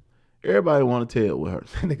to tell. Everybody want to tell with her.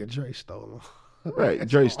 That nigga Dre stole her. Right.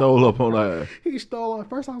 Dre stole up on her. He stole her. At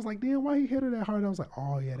first I was like, damn, why he hit her that hard? I was like,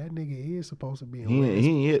 oh yeah, that nigga is supposed to be in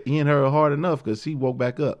He ain't her hard enough because he woke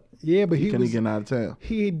back up. Yeah, but He couldn't get out of town.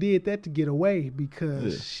 he did that to get away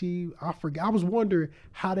because I forgot. I was wondering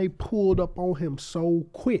how they pulled up on him so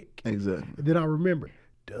quick. Exactly. And then I remember,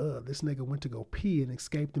 this nigga went to go pee and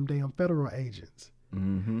escaped them damn federal agents.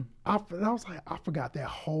 Mm-hmm. I was like, I forgot that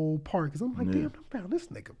whole part because I'm like, damn, I found this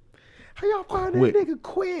nigga. How y'all find Quick. that nigga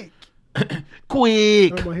quick?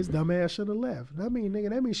 Quick. I'm like, his dumb ass should have left. That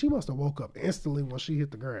means she must have woke up instantly when she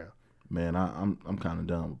hit the ground. Man, I'm kind of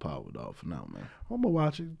done with Power Dog for now, man. I'm gonna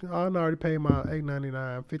watch it. I already paid my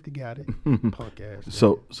 $8.99. 50 got it. Punk ass.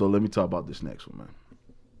 So let me talk about this next one,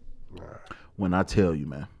 man. When I tell you,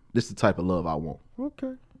 man, this is the type of love I want. Okay.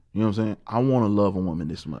 You know what I'm saying? I want to love a woman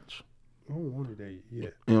this much. I don't want it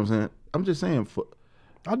yet. You know what I'm saying? I'm just saying for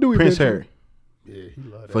I do Prince eventually. Harry, Yeah, he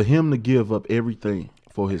love that. for him to give up everything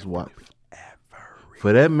for his wife,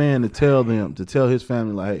 for that man to tell his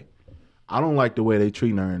family, like, hey, I don't like the way they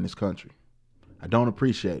treating her in this country. I don't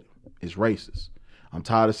appreciate it. It's racist. I'm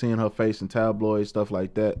tired of seeing her face in tabloids, stuff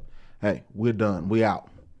like that. Hey, we're done. We out.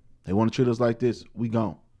 They want to treat us like this. We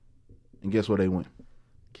gone. And guess where they went?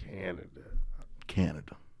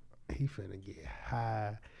 Canada. He finna get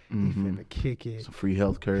high. He finna kick it. Some free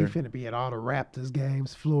health care. He finna be at all the Raptors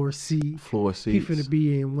games, floor seat. Floor He seats. finna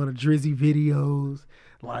be in one of Drizzy videos.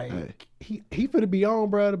 Like, he finna be on,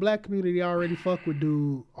 bro. The black community already fuck with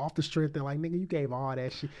dude off the strength. They're like, nigga, you gave all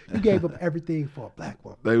that shit. You gave up everything for a black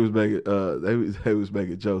woman. They was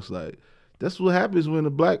making jokes like, that's what happens when a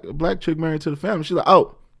black chick married to the family. She's like,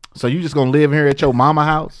 oh, so you just gonna live here at your mama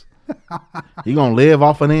house? You gonna live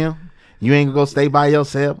off of them? You ain't gonna go stay by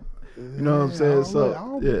yourself? You know what I'm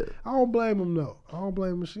saying? I don't blame him though. I don't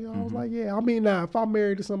blame him. I was like, yeah. I mean, now if I'm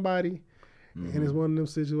married to somebody and it's one of them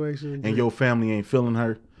situations, and your family ain't feeling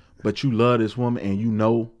her, but you love this woman and you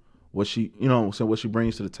know what she, you know what I'm saying, what she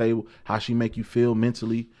brings to the table, how she make you feel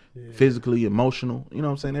mentally, physically, emotional. You know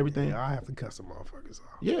what I'm saying? Everything. yeah, I have to cut some motherfuckers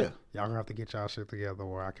off. Yeah. Y'all gonna have to get y'all shit together,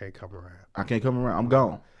 or I can't come around. I can't come around. I'm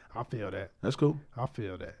gone. I feel that. That's cool. I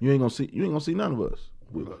feel that. You ain't gonna see none of us.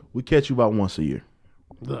 We catch you about once a year.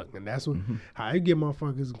 Look, and that's what how you get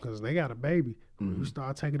motherfuckers because they got a baby. When you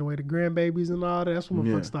start taking away the grandbabies and all that, that's when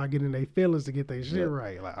motherfuckers start getting their feelings to get their shit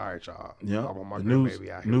right. Like, all right, y'all. Yeah. I want my The grandbaby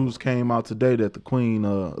out here. news came out today that the Queen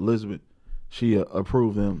Elizabeth, she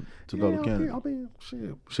approved them to go to Canada. I mean,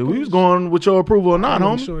 shit. So we was going with your approval or not,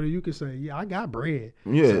 I'm homie. sure that you can say, yeah, I got bread.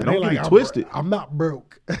 Yeah, So don't they get it twisted. I'm not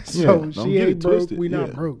broke. So Yeah, don't she get ain't it broke. twisted. We not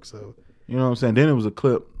Yeah. broke. So You know what I'm saying? Then it was a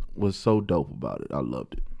clip was so dope about it. I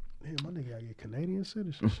loved it. damn, my nigga gotta get Canadian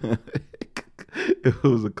citizenship. It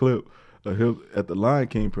was a clip of him at the Lion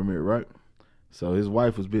King premiere, right? So his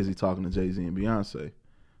wife was busy talking to Jay-Z and Beyonce.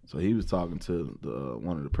 So he was talking to the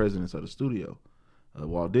one of the presidents of the studio,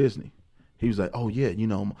 Walt Disney. He was like, oh, yeah, you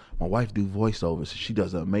know, my wife do voiceovers. She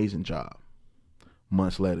does an amazing job.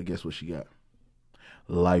 Months later, guess what she got?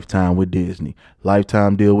 Lifetime with Disney.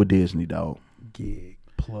 Lifetime deal with Disney, dog. Gig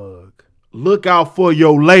plug. Look out for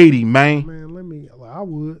your lady, man. Man, let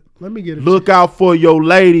me get it. Look out for your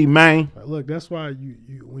lady, man. Look, that's why you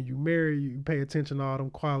when you marry, you pay attention to all them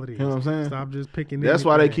qualities. You know what I'm saying? Stop just picking. That's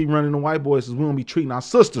why they anything. keep running the white boys, is we don't be treating our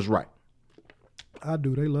sisters right. I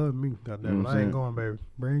do. They love me. Goddamn, You know what I I'm ain't going, baby.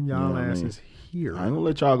 Bring y'all You know what I mean? asses here. I ain't gonna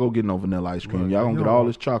let y'all go get no vanilla ice cream. Look, Y'all gonna you get don't all want-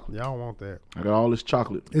 this chocolate. Y'all want that? I got all this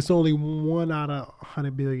chocolate. It's only 1 out of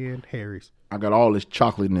 100 billion Harrys. I got all this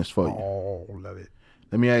chocolateness for you. Oh, love it.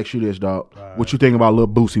 Let me ask you this, dog. What you think about Lil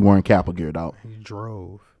Boosie wearing Kappa gear, dog? He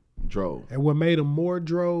drove. And what made him more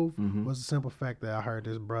drove was the simple fact that I heard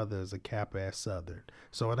his brother is a Kappa at Southern.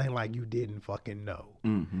 So it ain't like you didn't fucking know.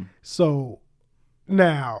 So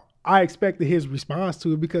now I expected his response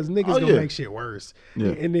to it because niggas gonna make shit worse. Yeah.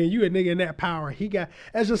 And then you a nigga in that power.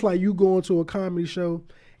 That's just like you going to a comedy show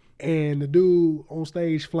and the dude on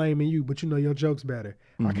stage flaming you, but you know your joke's better.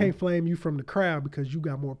 I can't flame you from the crowd because you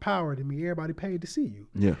got more power than me. Everybody paid to see you.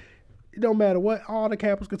 Yeah. It don't matter what. All the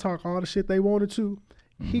Kappas could talk all the shit they wanted to.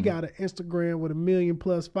 He got an Instagram with 1 million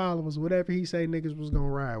plus followers. Whatever he say, niggas was gonna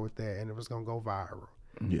ride with that, and it was gonna go viral.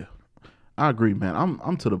 Yeah, I agree, man.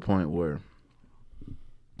 I'm to the point where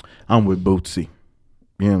I'm with Bootsy.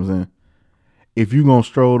 You know what I'm saying? If you gonna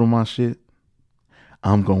stroll to my shit,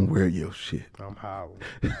 I'm gonna wear your shit. I'm howling.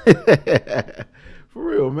 For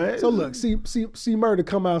real, man. So look, see Murder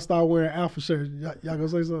come out and start wearing Alpha shirts. Y'all gonna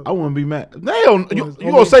say something? I wouldn't be mad. Damn, you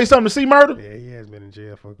gonna say something to see Murder? Yeah, he has been in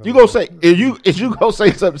jail for. You gonna say if you gonna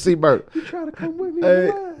say something to see Murder? You try to come with me?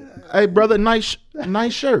 Hey, brother, nice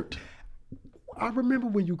shirt. I remember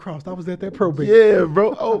when you crossed. I was at that probate. Yeah,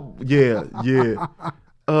 bro. Oh, yeah.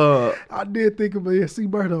 I did think about see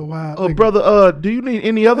Murder a while. Brother, do you need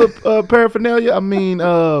any other paraphernalia? I mean,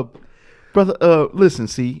 brother, listen,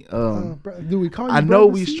 see, do we call you? I know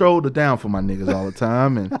we stroll it down for my niggas all the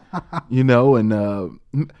time, and you know, and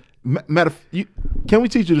can we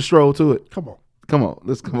teach you to stroll to it? Come on,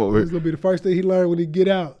 let's come over. This is gonna be the first thing he learned when he get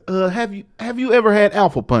out. Have you ever had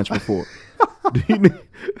Alpha Punch before? do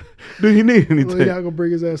you need anything? Well, y'all gonna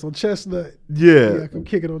bring his ass on Chestnut? Yeah, come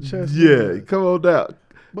kick it on Chestnut. Yeah, come on down.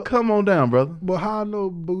 Come on down, brother. But how I know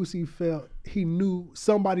Boosie felt, he knew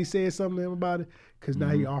somebody said something to him about it, because now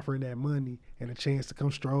he offering that money and a chance to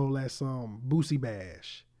come stroll at some Boosie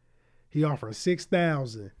Bash. He offering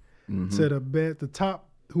 $6,000 to the top.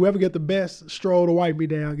 Whoever get the best stroll to wipe me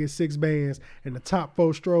down get 6 bands, and the top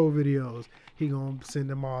 4 stroll videos, he gonna send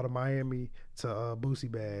them all to Miami to Boosie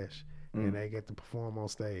Bash, and they get to perform on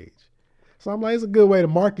stage. So I'm like, it's a good way to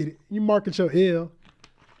market it. You market your ill.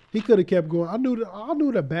 He could have kept going. I knew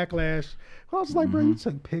the backlash. I was like, bro, you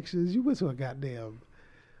took pictures. You went to a goddamn,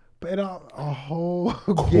 but a whole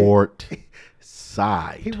court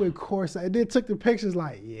side. He went court side. And then took the pictures.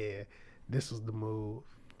 Like, yeah, this was the move.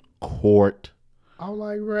 Court. I'm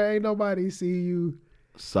like, bro, ain't nobody see you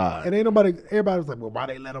side, and ain't nobody. Everybody was like, well, why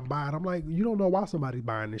they let him buy it? I'm like, you don't know why somebody's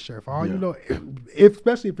buying this shirt. For all you know,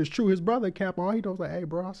 especially if it's true, his brother Cap, all he knows like, hey,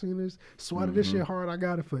 bro, I seen this, sweater this shit hard. I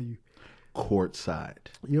got it for you. Courtside.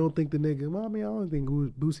 You don't think the nigga? Well, I mean, I don't think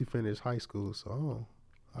Boosie finished high school, so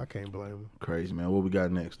I can't blame him. Crazy, man. What we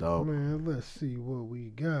got next, dog? Man, let's see what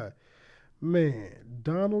we got. Man,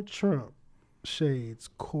 Donald Trump shades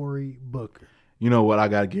Cory Booker. You know what? I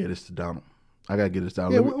gotta get this to Donald. I gotta get this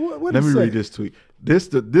down. Yeah, let me read this tweet. This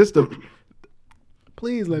the.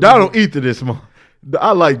 Please let Donald eat to this month.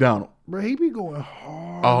 I like Donald. Bro, he be going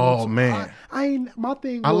hard. Oh man, I ain't my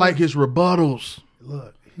thing. I like his rebuttals.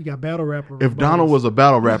 Look. He got battle rapper. If rebuttals. Donald was a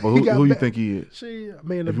battle rapper, who you think he is?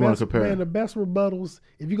 The best rebuttals.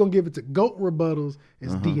 If you're gonna give it to GOAT rebuttals,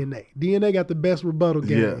 is DNA. DNA got the best rebuttal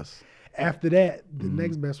game. Yes. After that, the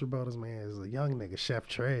next best rebuttals, man, is a young nigga, Chef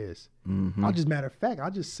Trez. Matter of fact, I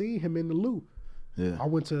just seen him in the loop. Yeah. I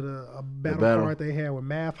went to a battle card they had with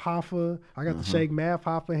Math Hoffa. I got to shake Math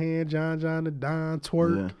Hoffa hand, John the Don,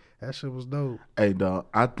 twerk. Yeah. That shit was dope. Hey, dog,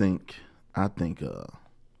 I think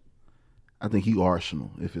he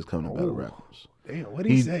Arsenal if it's coming to battle rappers. Damn, what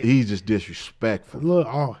he say? He's just disrespectful. Look,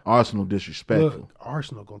 Arsenal disrespectful. Look,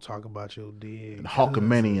 Arsenal gonna talk about your dig. And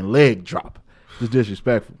Hawkamanian leg drop. Just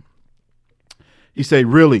disrespectful. He say,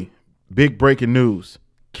 really, big breaking news.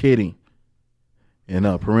 Kidding. In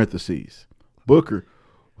parentheses. Booker,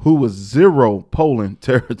 who was in zero polling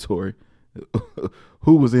territory,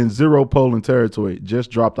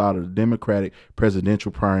 just dropped out of the Democratic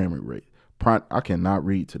presidential primary race. I cannot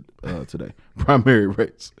read today. Primary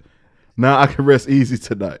race. Now I can rest easy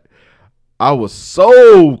tonight. I was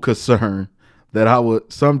so concerned that I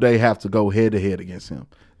would someday have to go head to head against him.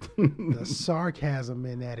 The sarcasm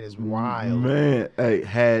in that is wild. Man, hey,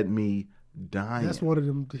 had me dying. That's one of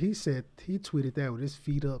them. He said, he tweeted that with his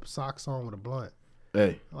feet up, socks on with a blunt.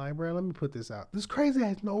 Hey. Like, bro, let me put this out. This crazy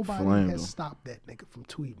as nobody has stopped that nigga from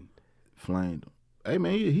tweeting. Flamed him. Hey,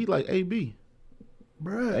 man, he like AB.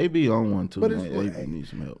 Bruh. AB on one too, man. AB needs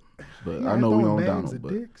some help. But I know we on Donald.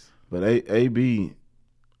 But AB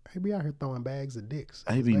out here throwing bags of dicks.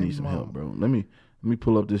 AB needs some help, bro. Let me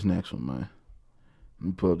pull up this next one, man. Let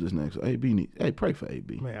me pull up this next one. Hey, pray for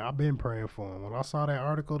AB. Man, I've been praying for him. When I saw that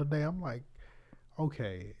article today, I'm like,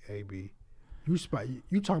 okay, AB. You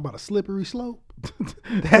talking about a slippery slope?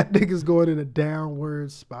 That nigga's going in a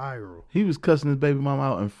downward spiral. He was cussing his baby mama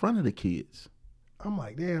out in front of the kids. I'm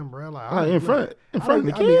like, damn, bro. Like, In front of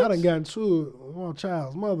the kids. I mean, I done got into it with one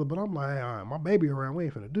child's mother, but I'm like, all right, my baby around, we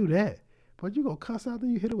ain't finna do that. But you gonna cuss out there,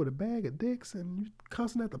 you hit her with a bag of dicks and you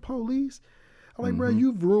cussing at the police? I'm like, bro,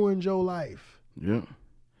 you've ruined your life. Yeah.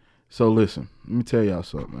 So listen, let me tell y'all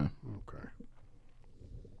something, man. Okay.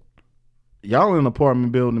 Y'all in an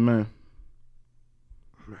apartment building, man.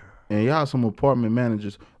 And y'all some apartment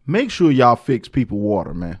managers. Make sure y'all fix people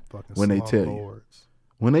water, man. Fucking when they slum tell you. lords.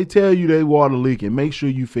 When they tell you they water leaking, make sure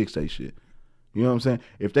you fix that shit. You know what I'm saying?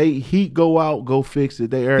 If they heat go out, go fix it.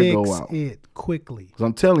 They air go out. Fix it quickly. Cause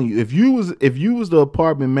I'm telling you, if you was the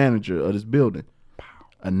apartment manager of this building,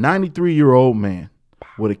 a 93-year-old man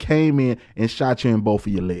would have came in and shot you in both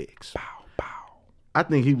of your legs. I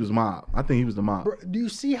think he was mob. I think he was the mob. Bro, do you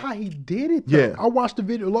see how he did it? Though? Yeah. I watched the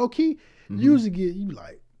video low key. You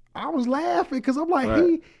like, I was laughing because I'm like,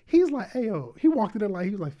 Right. he's like, hey yo, he walked in there like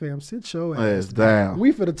he was like, fam, sit your ass Ass down.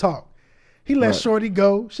 We finna talk. He let Right. Shorty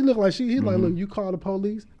go. She looked like he's like, look, you call the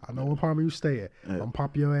police. I know what apartment you stay at. I'm gonna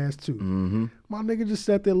pop your ass too. My nigga just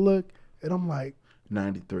sat there, look, and I'm like,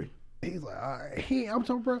 93. he's like, all right. I'm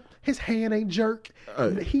talking, bro. His hand ain't jerk.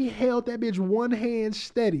 Hey. He held that bitch one hand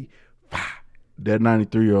steady. That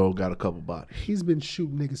 93-year-old got a couple bodies. He's been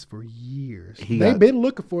shooting niggas for years. He They've got- been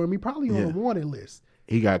looking for him. He probably on Yeah. a wanted list.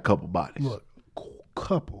 He got a couple bodies. Look,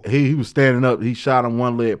 couple. He was standing up. He shot him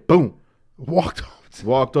one leg. Boom. Walked off.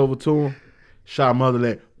 Walked over to him. Shot him other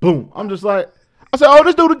leg. Boom. I'm just like, I said, oh,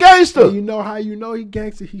 this dude a gangster. You know how you know he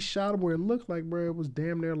gangster? He shot him where it looked like, bro, it was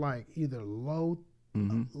damn near like either low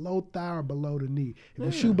thigh or below the knee. If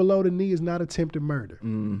you shoot below the knee, it's not attempted murder.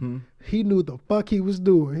 He knew what the fuck he was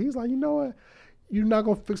doing. He's like, you know what? You're not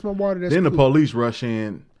gonna fix my water. That's Then the cool. police rush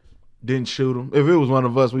in, didn't shoot him. If it was one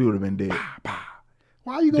of us, we would have been dead.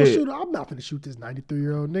 Why you gonna Dead. shoot him? I'm not gonna shoot this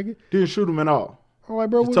 93-year-old nigga. Didn't shoot him at all. I'm like,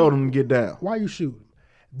 bro, Just told him to get down. why you shooting?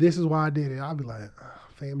 This is why I did it. I'll be like,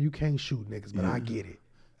 fam, you can't shoot niggas, but I get it.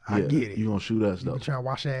 I Yeah, get it. You gonna shoot us You though. been trying to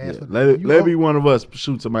wash your ass. Yeah. For Let it you let go- be one of us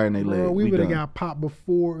shoot somebody in their leg. Bro, we would have done. got popped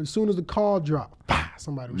before. As soon as the call dropped,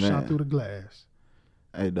 somebody was shot Man. through the glass.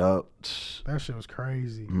 Hey dog, That shit was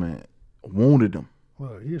crazy. man, wounded him.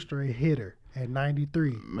 Look, he a straight hitter at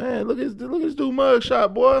 93. Man, look at this dude mug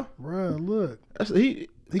shot, boy. Bro, look. That's he.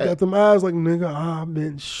 He got them eyes like, nigga, I've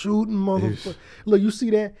been shooting, motherfucker. Look, you see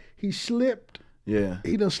that? He slipped. Yeah,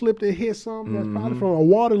 He done slipped and hit something that's probably from a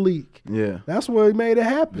water leak. yeah. That's what he made it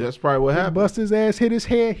happen. That's probably what He happened. bust his ass, hit his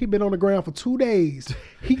head. He been on the ground for 2 days.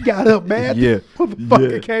 He got up, man. Yeah.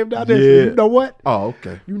 Motherfucker Yeah. came down there. Yeah. You know what? Oh,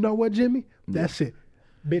 okay. You know what, Jimmy? That's it.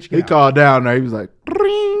 Bitch, He get out. called down there. He was like,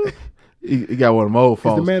 ring. He got one of them old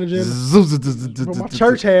phones. the manager in Bro, my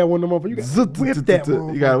church had one of them. You got to whip that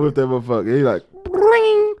one. You got to whip that motherfucker. He like,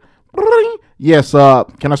 ring, ring. Yes,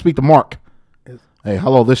 can I speak to Mark? Hey,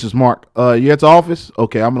 hello, this is Mark. You at the office?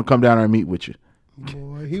 Okay, I'm going to come down there and meet with you.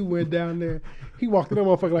 Boy, he went down there. He walked in that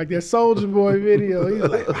motherfucker like that Soldier Boy video. He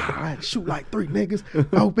was like, I shoot like 3 niggas,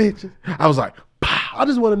 4 bitches. I was like, I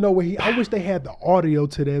just want to know where I wish they had the audio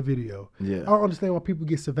to that video. Yeah. I don't understand why people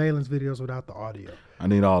get surveillance videos without the audio. I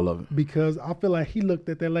need all of it. Because I feel like he looked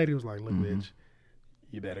at that lady and was like, look, bitch,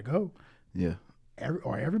 you better go. Yeah.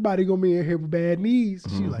 Or everybody gonna be in here with bad knees.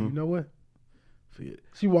 She like, you know what? Forget it.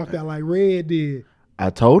 She walked out like Red did. I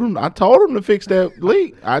told him to fix that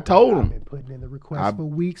leak. I told I've him. been putting in the request for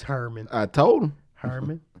weeks, Herman. I told him.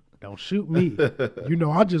 Herman, don't shoot me. You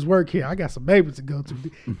know, I just work here. I got some babies to go to.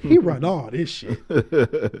 He run all this shit.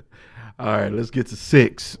 All right, let's get to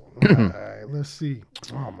 6. All right, let's see.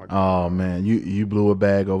 Oh my god, Oh man, you blew a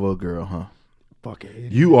bag over a girl, huh? fucking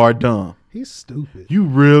idiot. You are dumb. He's stupid. You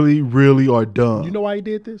really, really are dumb. You know why he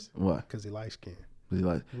did this? What? Because he light skinned. He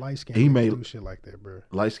like Light skinned He people made- do shit like that, bro.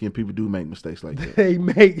 light skinned people do make mistakes like that. They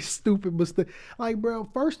make stupid mistakes. Like, bro,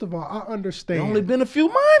 first of all, I It's understand. only been a few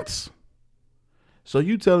months. So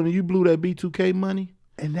you telling me you blew that B2K money?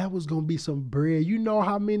 And that was gonna be some bread. You know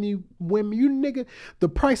how many women, you nigga, the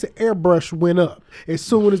price of airbrush went up as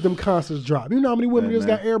soon as them concerts dropped. You know how many women Hey, just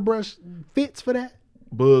man. got airbrush fits for that?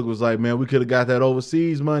 Bug was like, man, we could have got that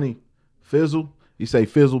overseas money. Fizzle. You say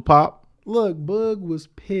fizzle pop? Look, Bug was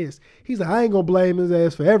pissed. He's like, I ain't gonna blame his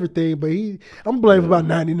ass for everything, but I'm blaming about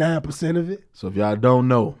 99% of it. So if y'all don't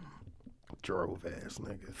know, Drove ass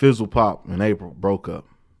nigga. Fizzle Pop in April broke up.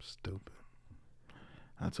 Stupid.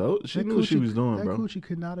 I told she That knew what she coochie- was doing, that bro. coochie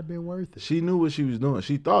could not have been worth it. She knew what she was doing.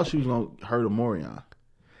 She thought she was gonna hurt Amorion.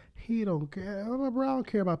 he don't care. I'm like, bro, I don't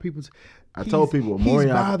care about people's. I told people, he's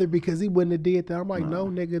Morion- bothered because he wouldn't have did that. I'm like, no,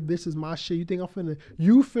 nigga, this is my shit. You think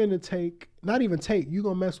you finna take, not even take, you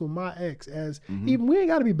gonna mess with my ex as, even we ain't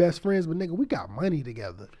gotta be best friends, but nigga, we got money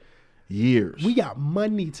together. Years. We got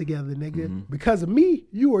money together, nigga. Because of me,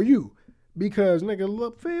 you or you. Because, nigga,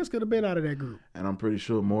 look, Fizz could have been out of that group. And I'm pretty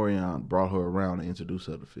sure Morion brought her around and introduced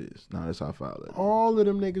her to Fizz. Now that's how I found that. All of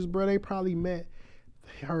them niggas, bro, they probably met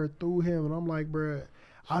her through him. And I'm like, bro,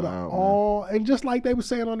 out of Wow, all, and just like they were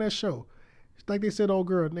saying on that show, like they said, oh,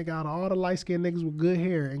 girl, nigga, out of all the light-skinned niggas with good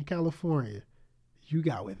hair in California, you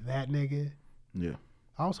got with that nigga. Yeah.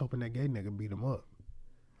 I was hoping that gay nigga beat him up.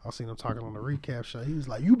 I seen him talking on the recap show. He was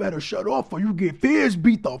like, you better shut up or you get Fizz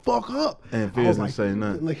beat the fuck up. And I Fizz was didn't say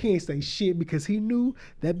nothing. Like, he ain't say shit because he knew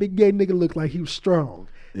that big gay nigga looked like he was strong.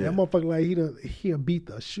 Yeah. That motherfucker like he'll beat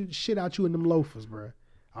the shit out you in them loafers, bro.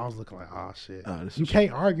 I was looking like, oh shit. You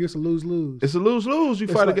can't argue. It's a lose-lose. It's a lose-lose. You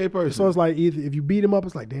fight a gay person. So it's like, either if you beat him up,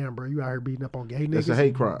 it's like, damn, bro, you out here beating up on gay niggas. It's a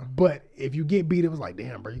hate crime. But if you get beat up, it's like,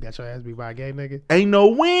 damn, bro, you got your ass beat by a gay nigga. Ain't no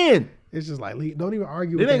win. It's just like, don't even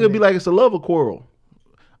argue It with ain't that gonna be nigga. like it's a lover quarrel.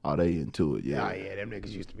 Oh, they into it, yeah. Oh, yeah, them niggas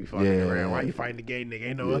used to be fucking Yeah. around. Why you fighting the gay nigga?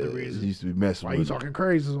 Ain't no Yeah, other It reason. used to be messing Why you with talking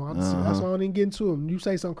crazy? So that's why I don't even get into them. You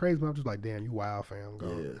say something crazy, but I'm just like, damn, you wild, fam. Go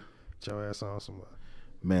Yeah. get your ass on somewhere.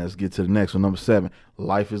 Man, let's get to the next one. Number 7.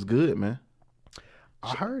 Life is good, man.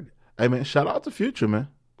 I heard it. Hey, man, shout out to Future, man.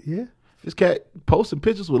 Yeah. This cat posting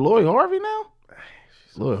pictures with Lloyd Harvey now.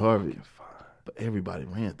 Lloyd Harvey. But everybody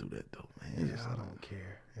ran through that, though, man. It's Yeah, just I like, don't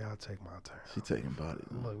care. Y'all take my turn. she taking body.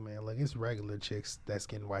 Look, man, it's regular chicks that's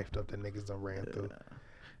getting wifed up that niggas done ran through.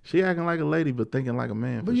 She acting like a lady, but thinking like a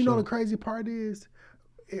man. But for you know sure. the crazy part is,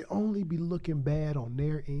 it only be looking bad on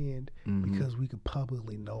their end because we could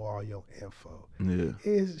publicly know all your info. Yeah.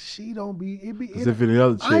 Is she don't be it be As if any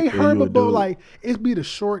other chick. I ain't and heard you a about dude. like it's be the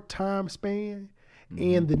short time span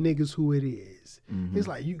and the niggas who it is. It's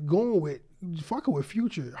like you going with fucking with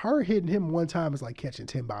Future. Her hitting him one time is like catching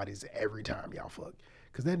 10 bodies every time y'all fuck.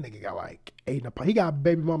 Cause that nigga got like 8 in a he got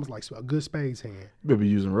baby mamas like a good spades hand. Better be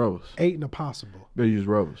using rubbers. 8 in a possible. Better use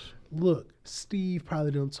rubbers. Look, Steve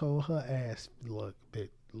probably done told her ass, look,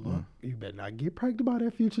 you better not get pregnant by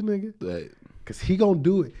that Future nigga. Hey, Cause he gonna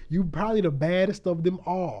do it. You probably the baddest of them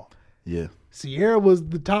all. yeah. Sierra was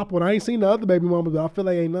the top one. I ain't seen the other baby mamas, but I feel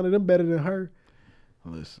like ain't none of them better than her.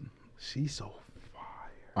 Listen. She's so fire.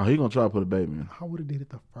 Oh, he gonna try to put a baby in. I would have did it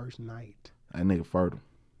the first night. That nigga fertile.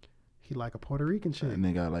 He like a Puerto Rican chick. That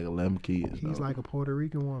nigga got like 11 kids. He's dog. like a Puerto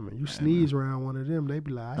Rican woman. You sneeze around one of them, they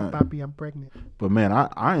be like, "Hey, papi, I'm pregnant." But man,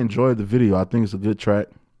 I enjoyed the video. I think it's a good track.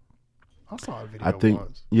 I saw a video I think,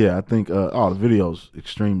 once. the video's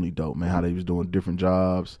extremely dope, man. How they was doing different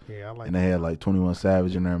jobs, Yeah, I like and they had like 21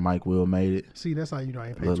 Savage in there. And Mike Will made it. See, that's how you know I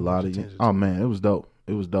ain't paying Little too much Lottie. attention. Oh man, it was dope.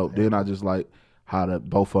 It was dope. Then I just like how the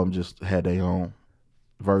both of them just had their own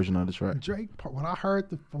version of the track. Drake, when I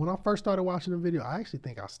first started watching the video, I actually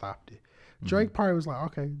think I stopped it. Mm-hmm. Drake part was like,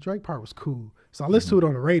 okay, Drake part was cool. So I listened to it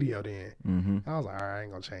on the radio then. I was like, all right, I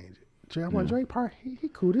ain't gonna change it. Drake part, he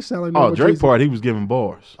cool. This sound like normal Drake Drizzy. part, he was giving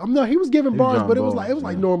bars No, he was giving bars, dropping but it was bars,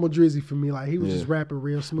 like yeah. normal Drizzy for me. Like he was Yeah. just rapping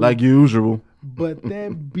real smooth. like usual. But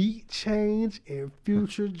that beat change and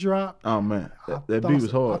Future drop. Oh man, that I beat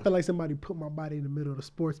was thought- hard. I feel like somebody put my body in the middle of the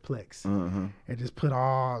sportsplex Uh-huh. and just put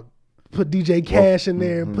DJ Cash in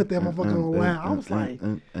there and put that motherfucker on loud. I was like,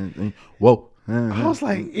 whoa.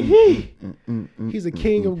 he's a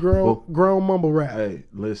king of grown mumble rap. Hey,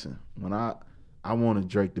 listen, when I wanted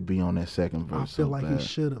Drake to be on that second verse. I feel so like bad. he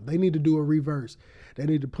should have. They need to do a reverse. They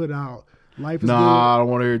need to put out Life is Nah, I don't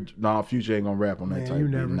want to hear. Nah, Future ain't gonna rap on that Man, type. you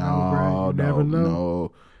beat. never know, No, bro. You no, never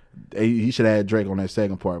know. No, he should have had Drake on that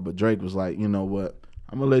second part, but Drake was like, you know what?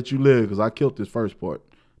 I'm gonna let you live because I killed this first part.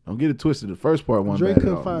 Don't get it twisted. The first part wasn't Drake bad at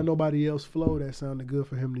couldn't all. find nobody else flow that sounded good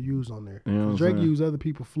for him to use on there. You know what I'm Drake saying? used other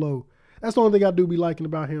people's flow. That's the only thing I do be liking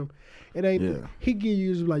about him. It ain't Yeah. he get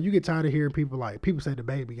used like you get tired of hearing people say the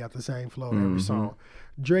baby got the same flow in Mm-hmm. every song.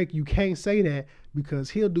 Drake, you can't say that because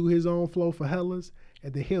he'll do his own flow for Hellas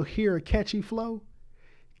and then he'll hear a catchy flow,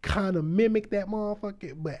 kind of mimic that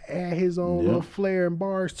motherfucker, but add his own little flair and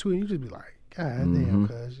bars to it. You just be like, God damn,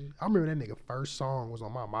 cuz I remember that nigga first song was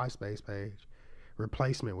on my MySpace page.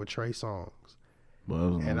 Replacement with Trey Songz. Well, that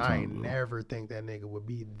was a long And I time ain't ago. never think that nigga would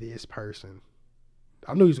be this person.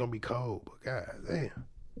 I knew he was gonna be cold, but god damn.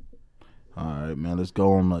 All right, man. Let's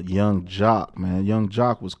go on Young Jock, man. Young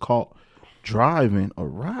Jock was caught driving a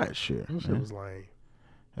ride share. That shit man. was lame.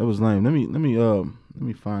 That was lame. Let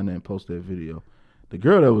me find that and post that video. The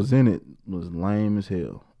girl that was in it was lame as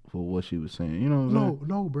hell for what she was saying. You know what I'm saying?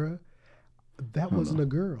 No, bruh. That wasn't a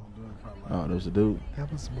girl. Oh, that was a dude.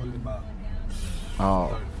 That was one.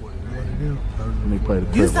 Oh, 40 One days. of them. let me play the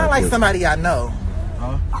clip. You sound right like quick. somebody I know.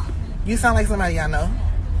 Huh? You sound like somebody I know.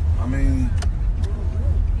 I mean,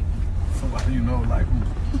 somebody you know, like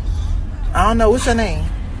who? I don't know. What's your name?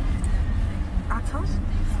 I told you.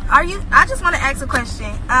 Are you? I just want to ask a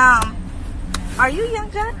question. Are you Young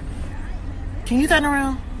Jack? Can you turn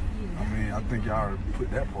around? I mean, I think y'all already put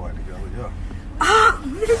that part together, yeah.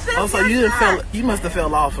 Oh, so you didn't fell. You must have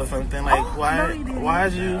fell off or something. Like Oh, why? no, you didn't. Why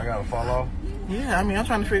is I you? gotta fall off. Yeah, I mean, I'm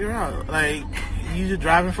trying to figure out. Like, you just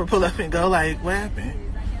driving for pull up and go. Like, what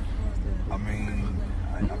happened? I mean,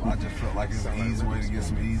 I just felt like it's an easy way to get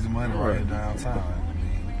some easy money right here downtown.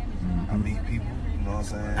 I mean, I meet people, you know what I'm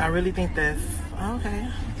saying? I really think that's okay.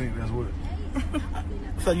 You think that's what?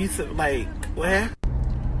 So you said like what happened?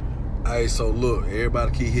 Hey, so look,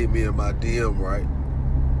 everybody keep hitting me in my DM, right?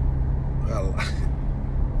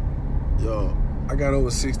 Yo, I got over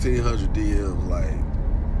 1,600 DMs.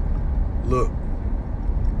 Like, look,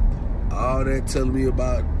 all that telling me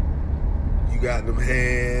about you got them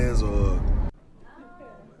hands or.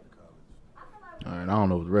 All right, I don't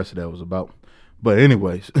know what the rest of that was about, but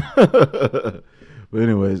anyways,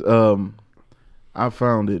 I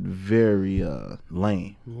found it very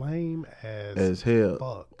lame Lame as hell.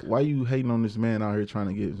 fuck. Why you hating on this man out here trying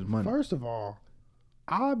to get his money? First of all,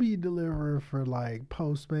 I'll be delivering for like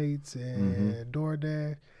Postmates and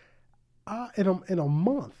DoorDash. In a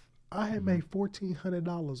month, I had made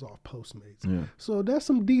 $1,400 off Postmates. Yeah. So that's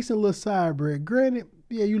some decent little side bread. Granted,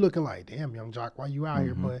 yeah, you looking like, damn, Young Jock, why you out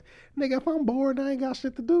here? But nigga, if I'm bored and I ain't got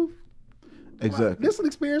shit to do, Exactly. this is an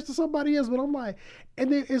experience to somebody else. But I'm like,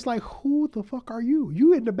 and then it's like, who the fuck are you?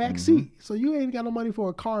 You in the back seat, so you ain't got no money for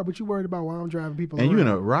a car, but you worried about why I'm driving people And around. you in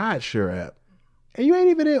a ride share app. And you ain't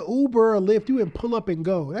even in Uber or Lyft. You in Pull Up and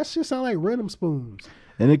Go. That shit sound like random spoons.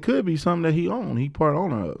 And it could be something that he own. He part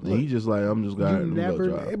owner of. And he just like, I'm just You got to never,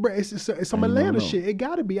 drive. bro, it's some And you Atlanta don't know. shit. It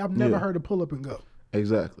gotta be. I've never Yeah. heard of Pull Up and Go.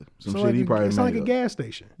 Exactly. Some So shit like he probably it's made like a up. gas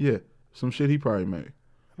station. Yeah. Some shit he probably made.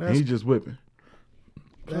 And That's, he just whipping.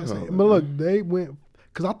 that's Oh, it. But look, they went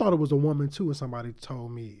because I thought it was a woman too, and somebody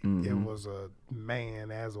told me Mm-hmm. it was a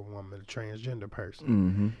man as a woman, a transgender person.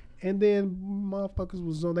 Mm-hmm. And then motherfuckers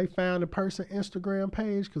was on. They found the person Instagram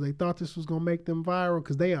page because they thought this was gonna make them viral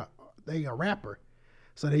because they a rapper,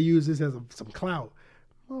 so they use this as some clout.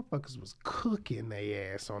 Motherfuckers was cooking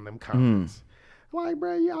their ass on them comments. Like,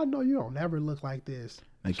 bro, y'all know you don't never look like this.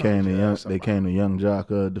 They Trying came to judge young. somebody. They came to Young Jock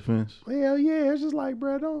defense. Hell yeah, it's just like,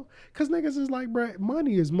 bro, don't, cause niggas is like, bro,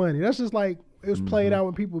 money is money. That's just like it was played out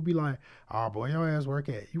when people be like, oh boy, your ass work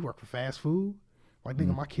at, you work for fast food, like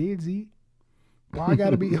nigga, my kids eat. Why I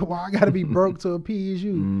gotta be broke to appease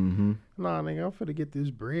you? Mm-hmm. Nah, nigga, I'm finna get this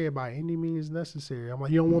bread by any means necessary. I'm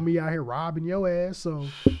like, you don't want me out here robbing your ass, so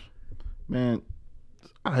Man,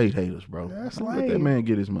 I hate haters, bro. That's Let that lame. man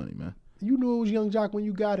get his money, man. you knew it was Young Jock when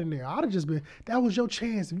you got in there. I'd have just been, that was your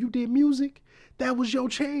chance. If you did music, that was your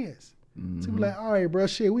chance. To be like, all right, bro,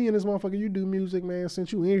 shit, we in this motherfucker, you do music, man.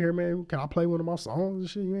 Since you in here, man, can I play one of my songs and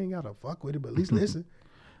shit? You ain't gotta fuck with it, but at least listen.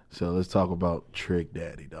 So let's talk about Trick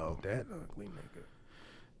Daddy, dog. That ugly nigga.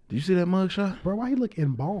 Did you see that mugshot? Bro, why he look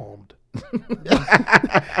embalmed?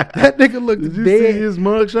 That nigga looked Did you dead. see his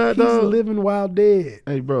mugshot, He's dog? living while dead.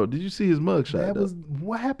 Hey, bro, did you see his mugshot? That dog? was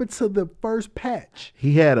what happened to the first patch.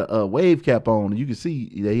 He had a wave cap on. You can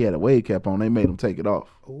see that he had a wave cap on. They made him take it off.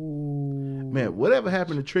 Ooh, Man, whatever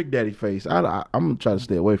happened to Trick Daddy face? I'm gonna try to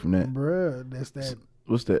stay away from that. bruh, that's that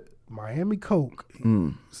What's that? Miami Coke.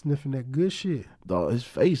 Sniffing that good shit. Dog, his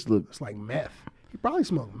face look. It's like meth. He probably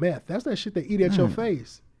smoked meth. That's that shit they eat at your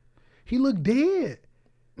face. He looked dead.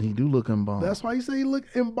 He do look embalmed. That's why you say he look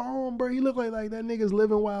embalmed, bro. He look like that nigga's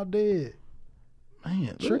living while dead.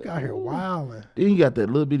 Man, Trick out here wilding. Then he got that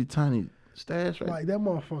little bitty tiny stash right. Like that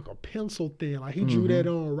motherfucker pencil thin. Like he drew that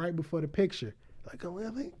on right before the picture. Like, oh,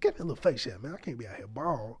 man, get that little face shit, man. I can't be out here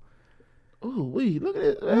bald. Ooh, wee, look at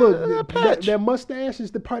it. Look, patch. that mustache is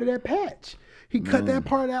the part of that patch. He cut that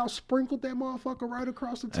part out, sprinkled that motherfucker right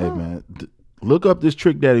across the top. Hey man, look up this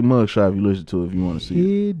Trick Daddy mugshot if you listen to it if you want to see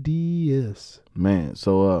it. Hideous. Man,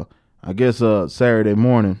 So I guess Saturday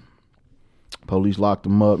morning, police locked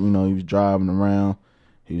him up. You know, he was driving around.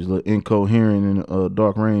 He was a little incoherent in a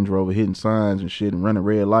dark Range Rover, hitting signs and shit and running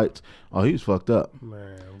red lights. Oh, he was fucked up.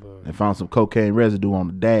 Man, look. They found some cocaine residue on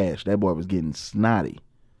the dash. That boy was getting snotty.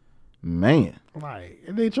 Man. Like,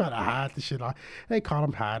 and they try to hide the shit. They caught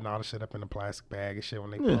him hiding all the shit up in a plastic bag and shit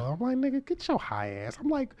when they pull up. I'm like, nigga, get your high ass. I'm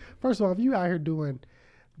like, first of all, if you out here doing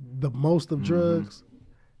the most of drugs,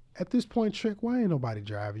 at this point, Trick, why ain't nobody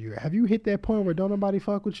driving you? Have you hit that point where don't nobody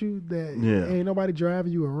fuck with you? That ain't nobody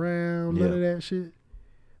driving you around, none of that shit?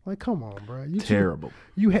 Like, come on, bro. You Terrible.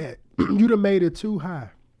 You done made it too high.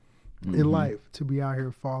 in life to be out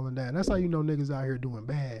here falling down. That's how you know niggas out here doing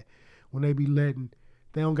bad. When they be they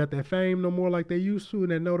don't got that fame no more like they used to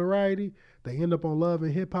and that notoriety. They end up on Love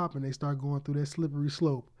and Hip Hop and they start going through that slippery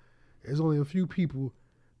slope. There's only a few people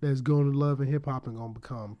that's going to Love and Hip Hop and going to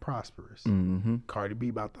become prosperous. Mm-hmm. Cardi B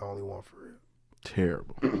about the only one for real.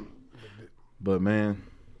 Terrible. But man,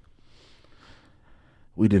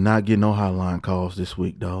 we did not get no hotline calls this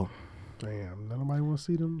week, dog. Damn, nobody want to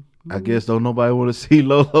see them. I guess don't nobody want to see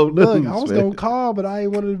Lolo Look, lose, I was man. gonna call, but I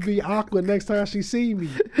ain't wanted to be awkward next time she see me.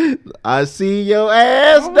 I see your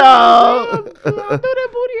ass, dog. I know that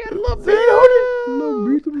booty had a little bit on it. Little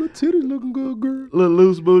meat, them little titties looking good, girl. Little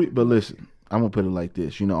loose booty. But listen, I'm gonna put it like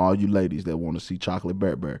this. You know, all you ladies that want to see Chocolate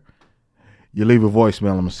Bear, you leave a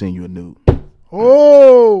voicemail, I'm gonna send you a nude.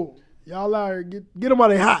 Oh, y'all out here, get them while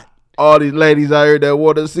they hot. All these ladies out here that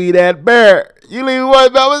want to see that bear, you leave a voicemail,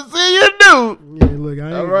 I'm gonna send you a nude. Yeah, look,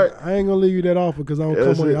 I ain't gonna leave you that offer because I don't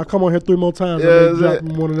come on here. I come on here 3 more times. I drop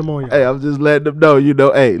one of them on you. Hey, I'm just letting them know. You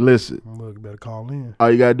know, hey, listen. Look, you better call in. All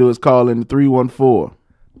you gotta do is call in the 314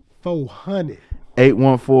 400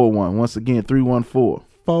 8141. Once again, 314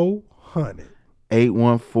 400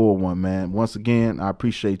 8141. Man, once again, I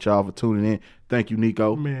appreciate y'all for tuning in. Thank you,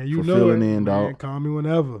 Nico, Man, you for know filling it. in, Man, dog. call me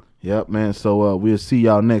whenever. Yep, man. So we'll see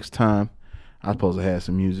y'all next time. I'm supposed to have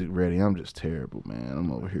some music ready. I'm just terrible, man. I'm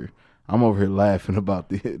over here laughing about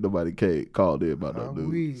nobody called in about no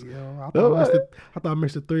news. I thought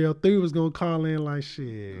Mr. 303 was gonna call in like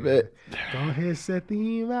shit. Man. Go ahead, set the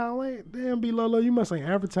email. Damn, B Lolo, you must ain't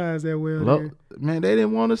advertise that well. Man, they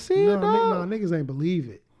didn't want to see it. No, niggas ain't believe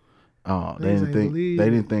it. Oh, they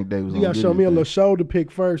didn't think they was. You gotta show me a little shoulder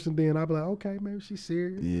pic first, and then I'll be like, okay, maybe she's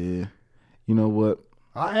serious. Yeah, you know what?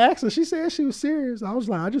 I asked her. She said she was serious. I was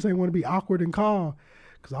like, I just ain't want to be awkward and call,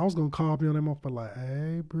 cause I was gonna call me on them up for like,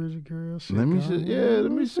 hey, Bridget girl. Let me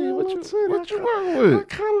see what you working with. I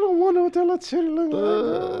kind of don't wonder what that little titty look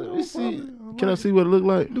like. Let me see. Can I see what it look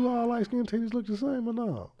like? Do all light skin titties look the same or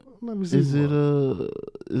no? Let me see. Is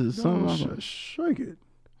it something? Shake it.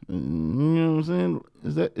 You know what I'm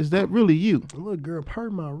saying? Is that really you? Look, girl, per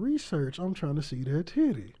my research, I'm trying to see that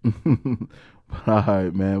titty. All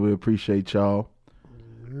right, man. We appreciate y'all.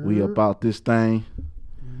 Yeah. We about this thing.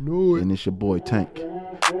 You know it. And it's your boy Tank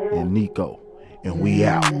and Nico. And we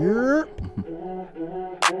out.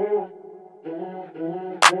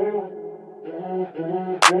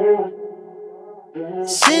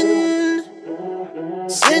 Sin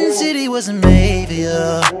City wasn't made for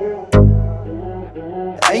you.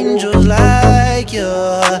 Angels like you.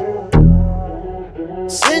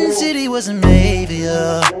 Sin City wasn't made for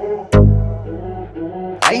you.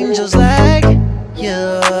 Angels like you.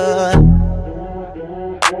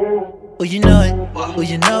 Oh, you know it. Oh,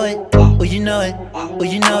 you know it. Oh, you know it. Oh,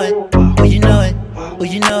 you know it. Oh, you know it. Oh,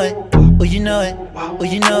 you know it. Oh, you know it. Oh,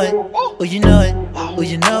 you know it. Oh, you know it. Oh, you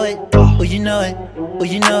know it. Oh, you know it. Oh,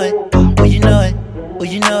 you know it. Oh, you know it. Oh,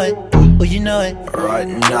 you know it. Oh, you know it. Right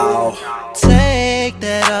now. Take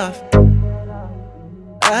that off.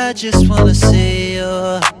 I just wanna see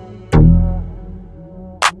you.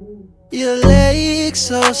 Your legs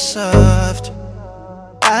so soft.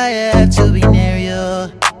 I have to be near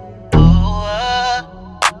you.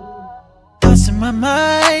 Thoughts in my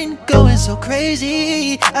mind going so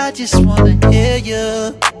crazy. I just wanna hear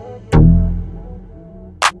you.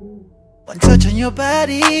 One touch on your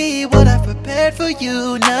body, what I've prepared for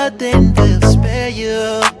you, nothing will spare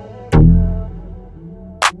you.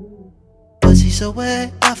 Pussy so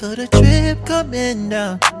wet, I feel the drip coming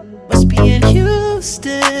down. Must be in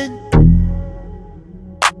Houston.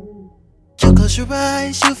 You close your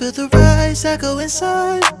eyes, you feel the rise, I go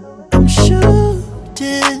inside. I'm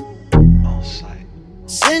shooting.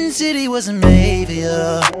 Sin City wasn't made for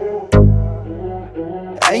you.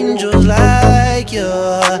 Angels like you.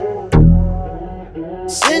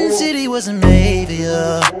 Sin City wasn't made for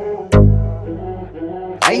you.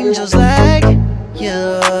 Angels like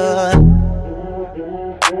you.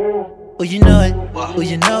 Oh, you know it. Oh,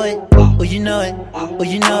 you know it. Oh, you know it. Oh,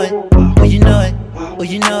 you know it. Oh, you know it. Oh,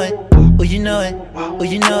 you know it. Oh, you know it. Oh,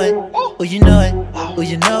 you know it. Oh, you know it. Oh, you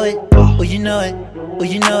know it. Oh, you know it.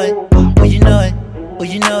 Oh, you know it. Oh, you know it. Oh,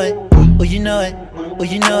 you know it. Oh, you know it. Oh,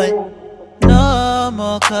 you know it. No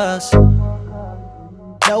more calls.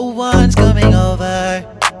 No one's coming over.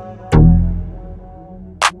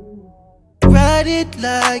 Ride it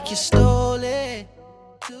like you stole it.